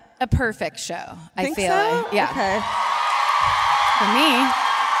Yeah. a perfect show, I Think feel so? like. Yeah. Okay. For me.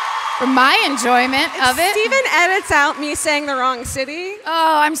 for my enjoyment of it. Steven edits out me saying the wrong city.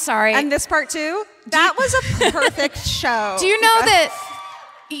 Oh, I'm sorry. And this part too. That was a perfect show. Do you know that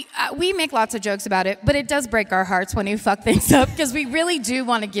we make lots of jokes about it, but it does break our hearts when you fuck things up, because we really do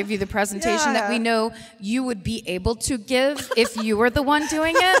want to give you the presentation that we know you would be able to give if you were the one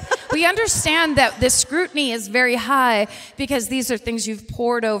doing it. We understand that the scrutiny is very high because these are things you've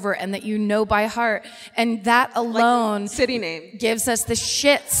poured over and that you know by heart, and that alone city name gives us the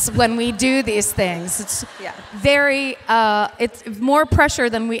shits when we do these things. It's very it's more pressure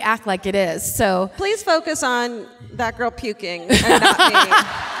than we act like it is. So please focus on that girl puking and not me.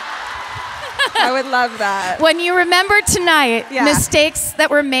 I would love that. When you remember tonight, mistakes that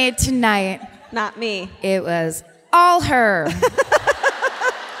were made tonight. Not me. It was all her.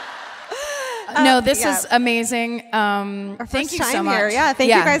 No, this is amazing. Thank you so much. Here. Yeah, thank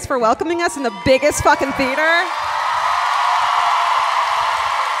you guys for welcoming us in the biggest fucking theater.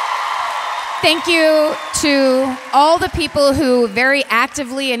 Thank you to all the people who very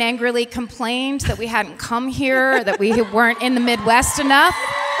actively and angrily complained that we hadn't come here, that we weren't in the Midwest enough.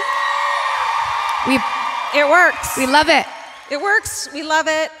 It works. We love it. It works. We love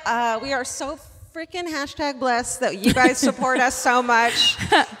it. We are so freaking #blessed that you guys support us so much.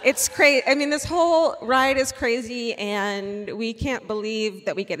 It's crazy. I mean, this whole ride is crazy, and we can't believe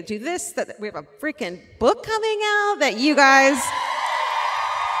that we get to do this, that we have a freaking book coming out, that you guys...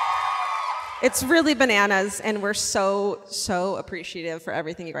 It's really bananas, and we're so, so appreciative for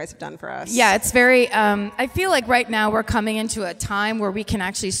everything you guys have done for us. Yeah, it's very... I feel like right now we're coming into a time where we can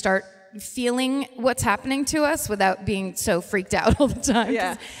actually start feeling what's happening to us without being so freaked out all the time.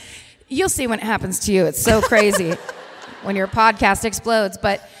 Yeah. You'll see when it happens to you. It's so crazy when your podcast explodes.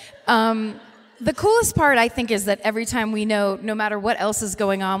 But the coolest part, I think, is that every time we know, no matter what else is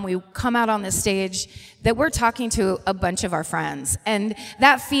going on, we come out on this stage, that we're talking to a bunch of our friends. And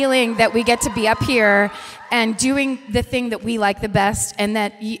that feeling that we get to be up here and doing the thing that we like the best, and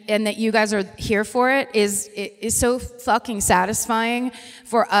that you guys are here for it is so fucking satisfying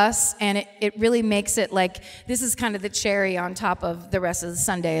for us. And it really makes it like, this is kind of the cherry on top of the rest of the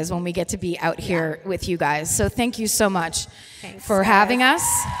Sunday, is when we get to be out here with you guys. So thank you so much for having us.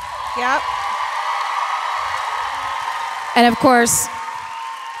 Yep. And of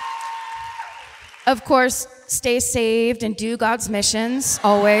course, stay saved and do God's missions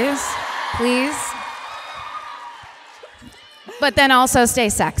always, please. But then also stay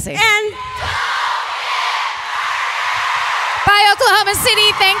sexy. And bye, Oklahoma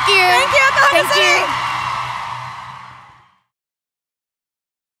City. Thank you. Thank you, Oklahoma City.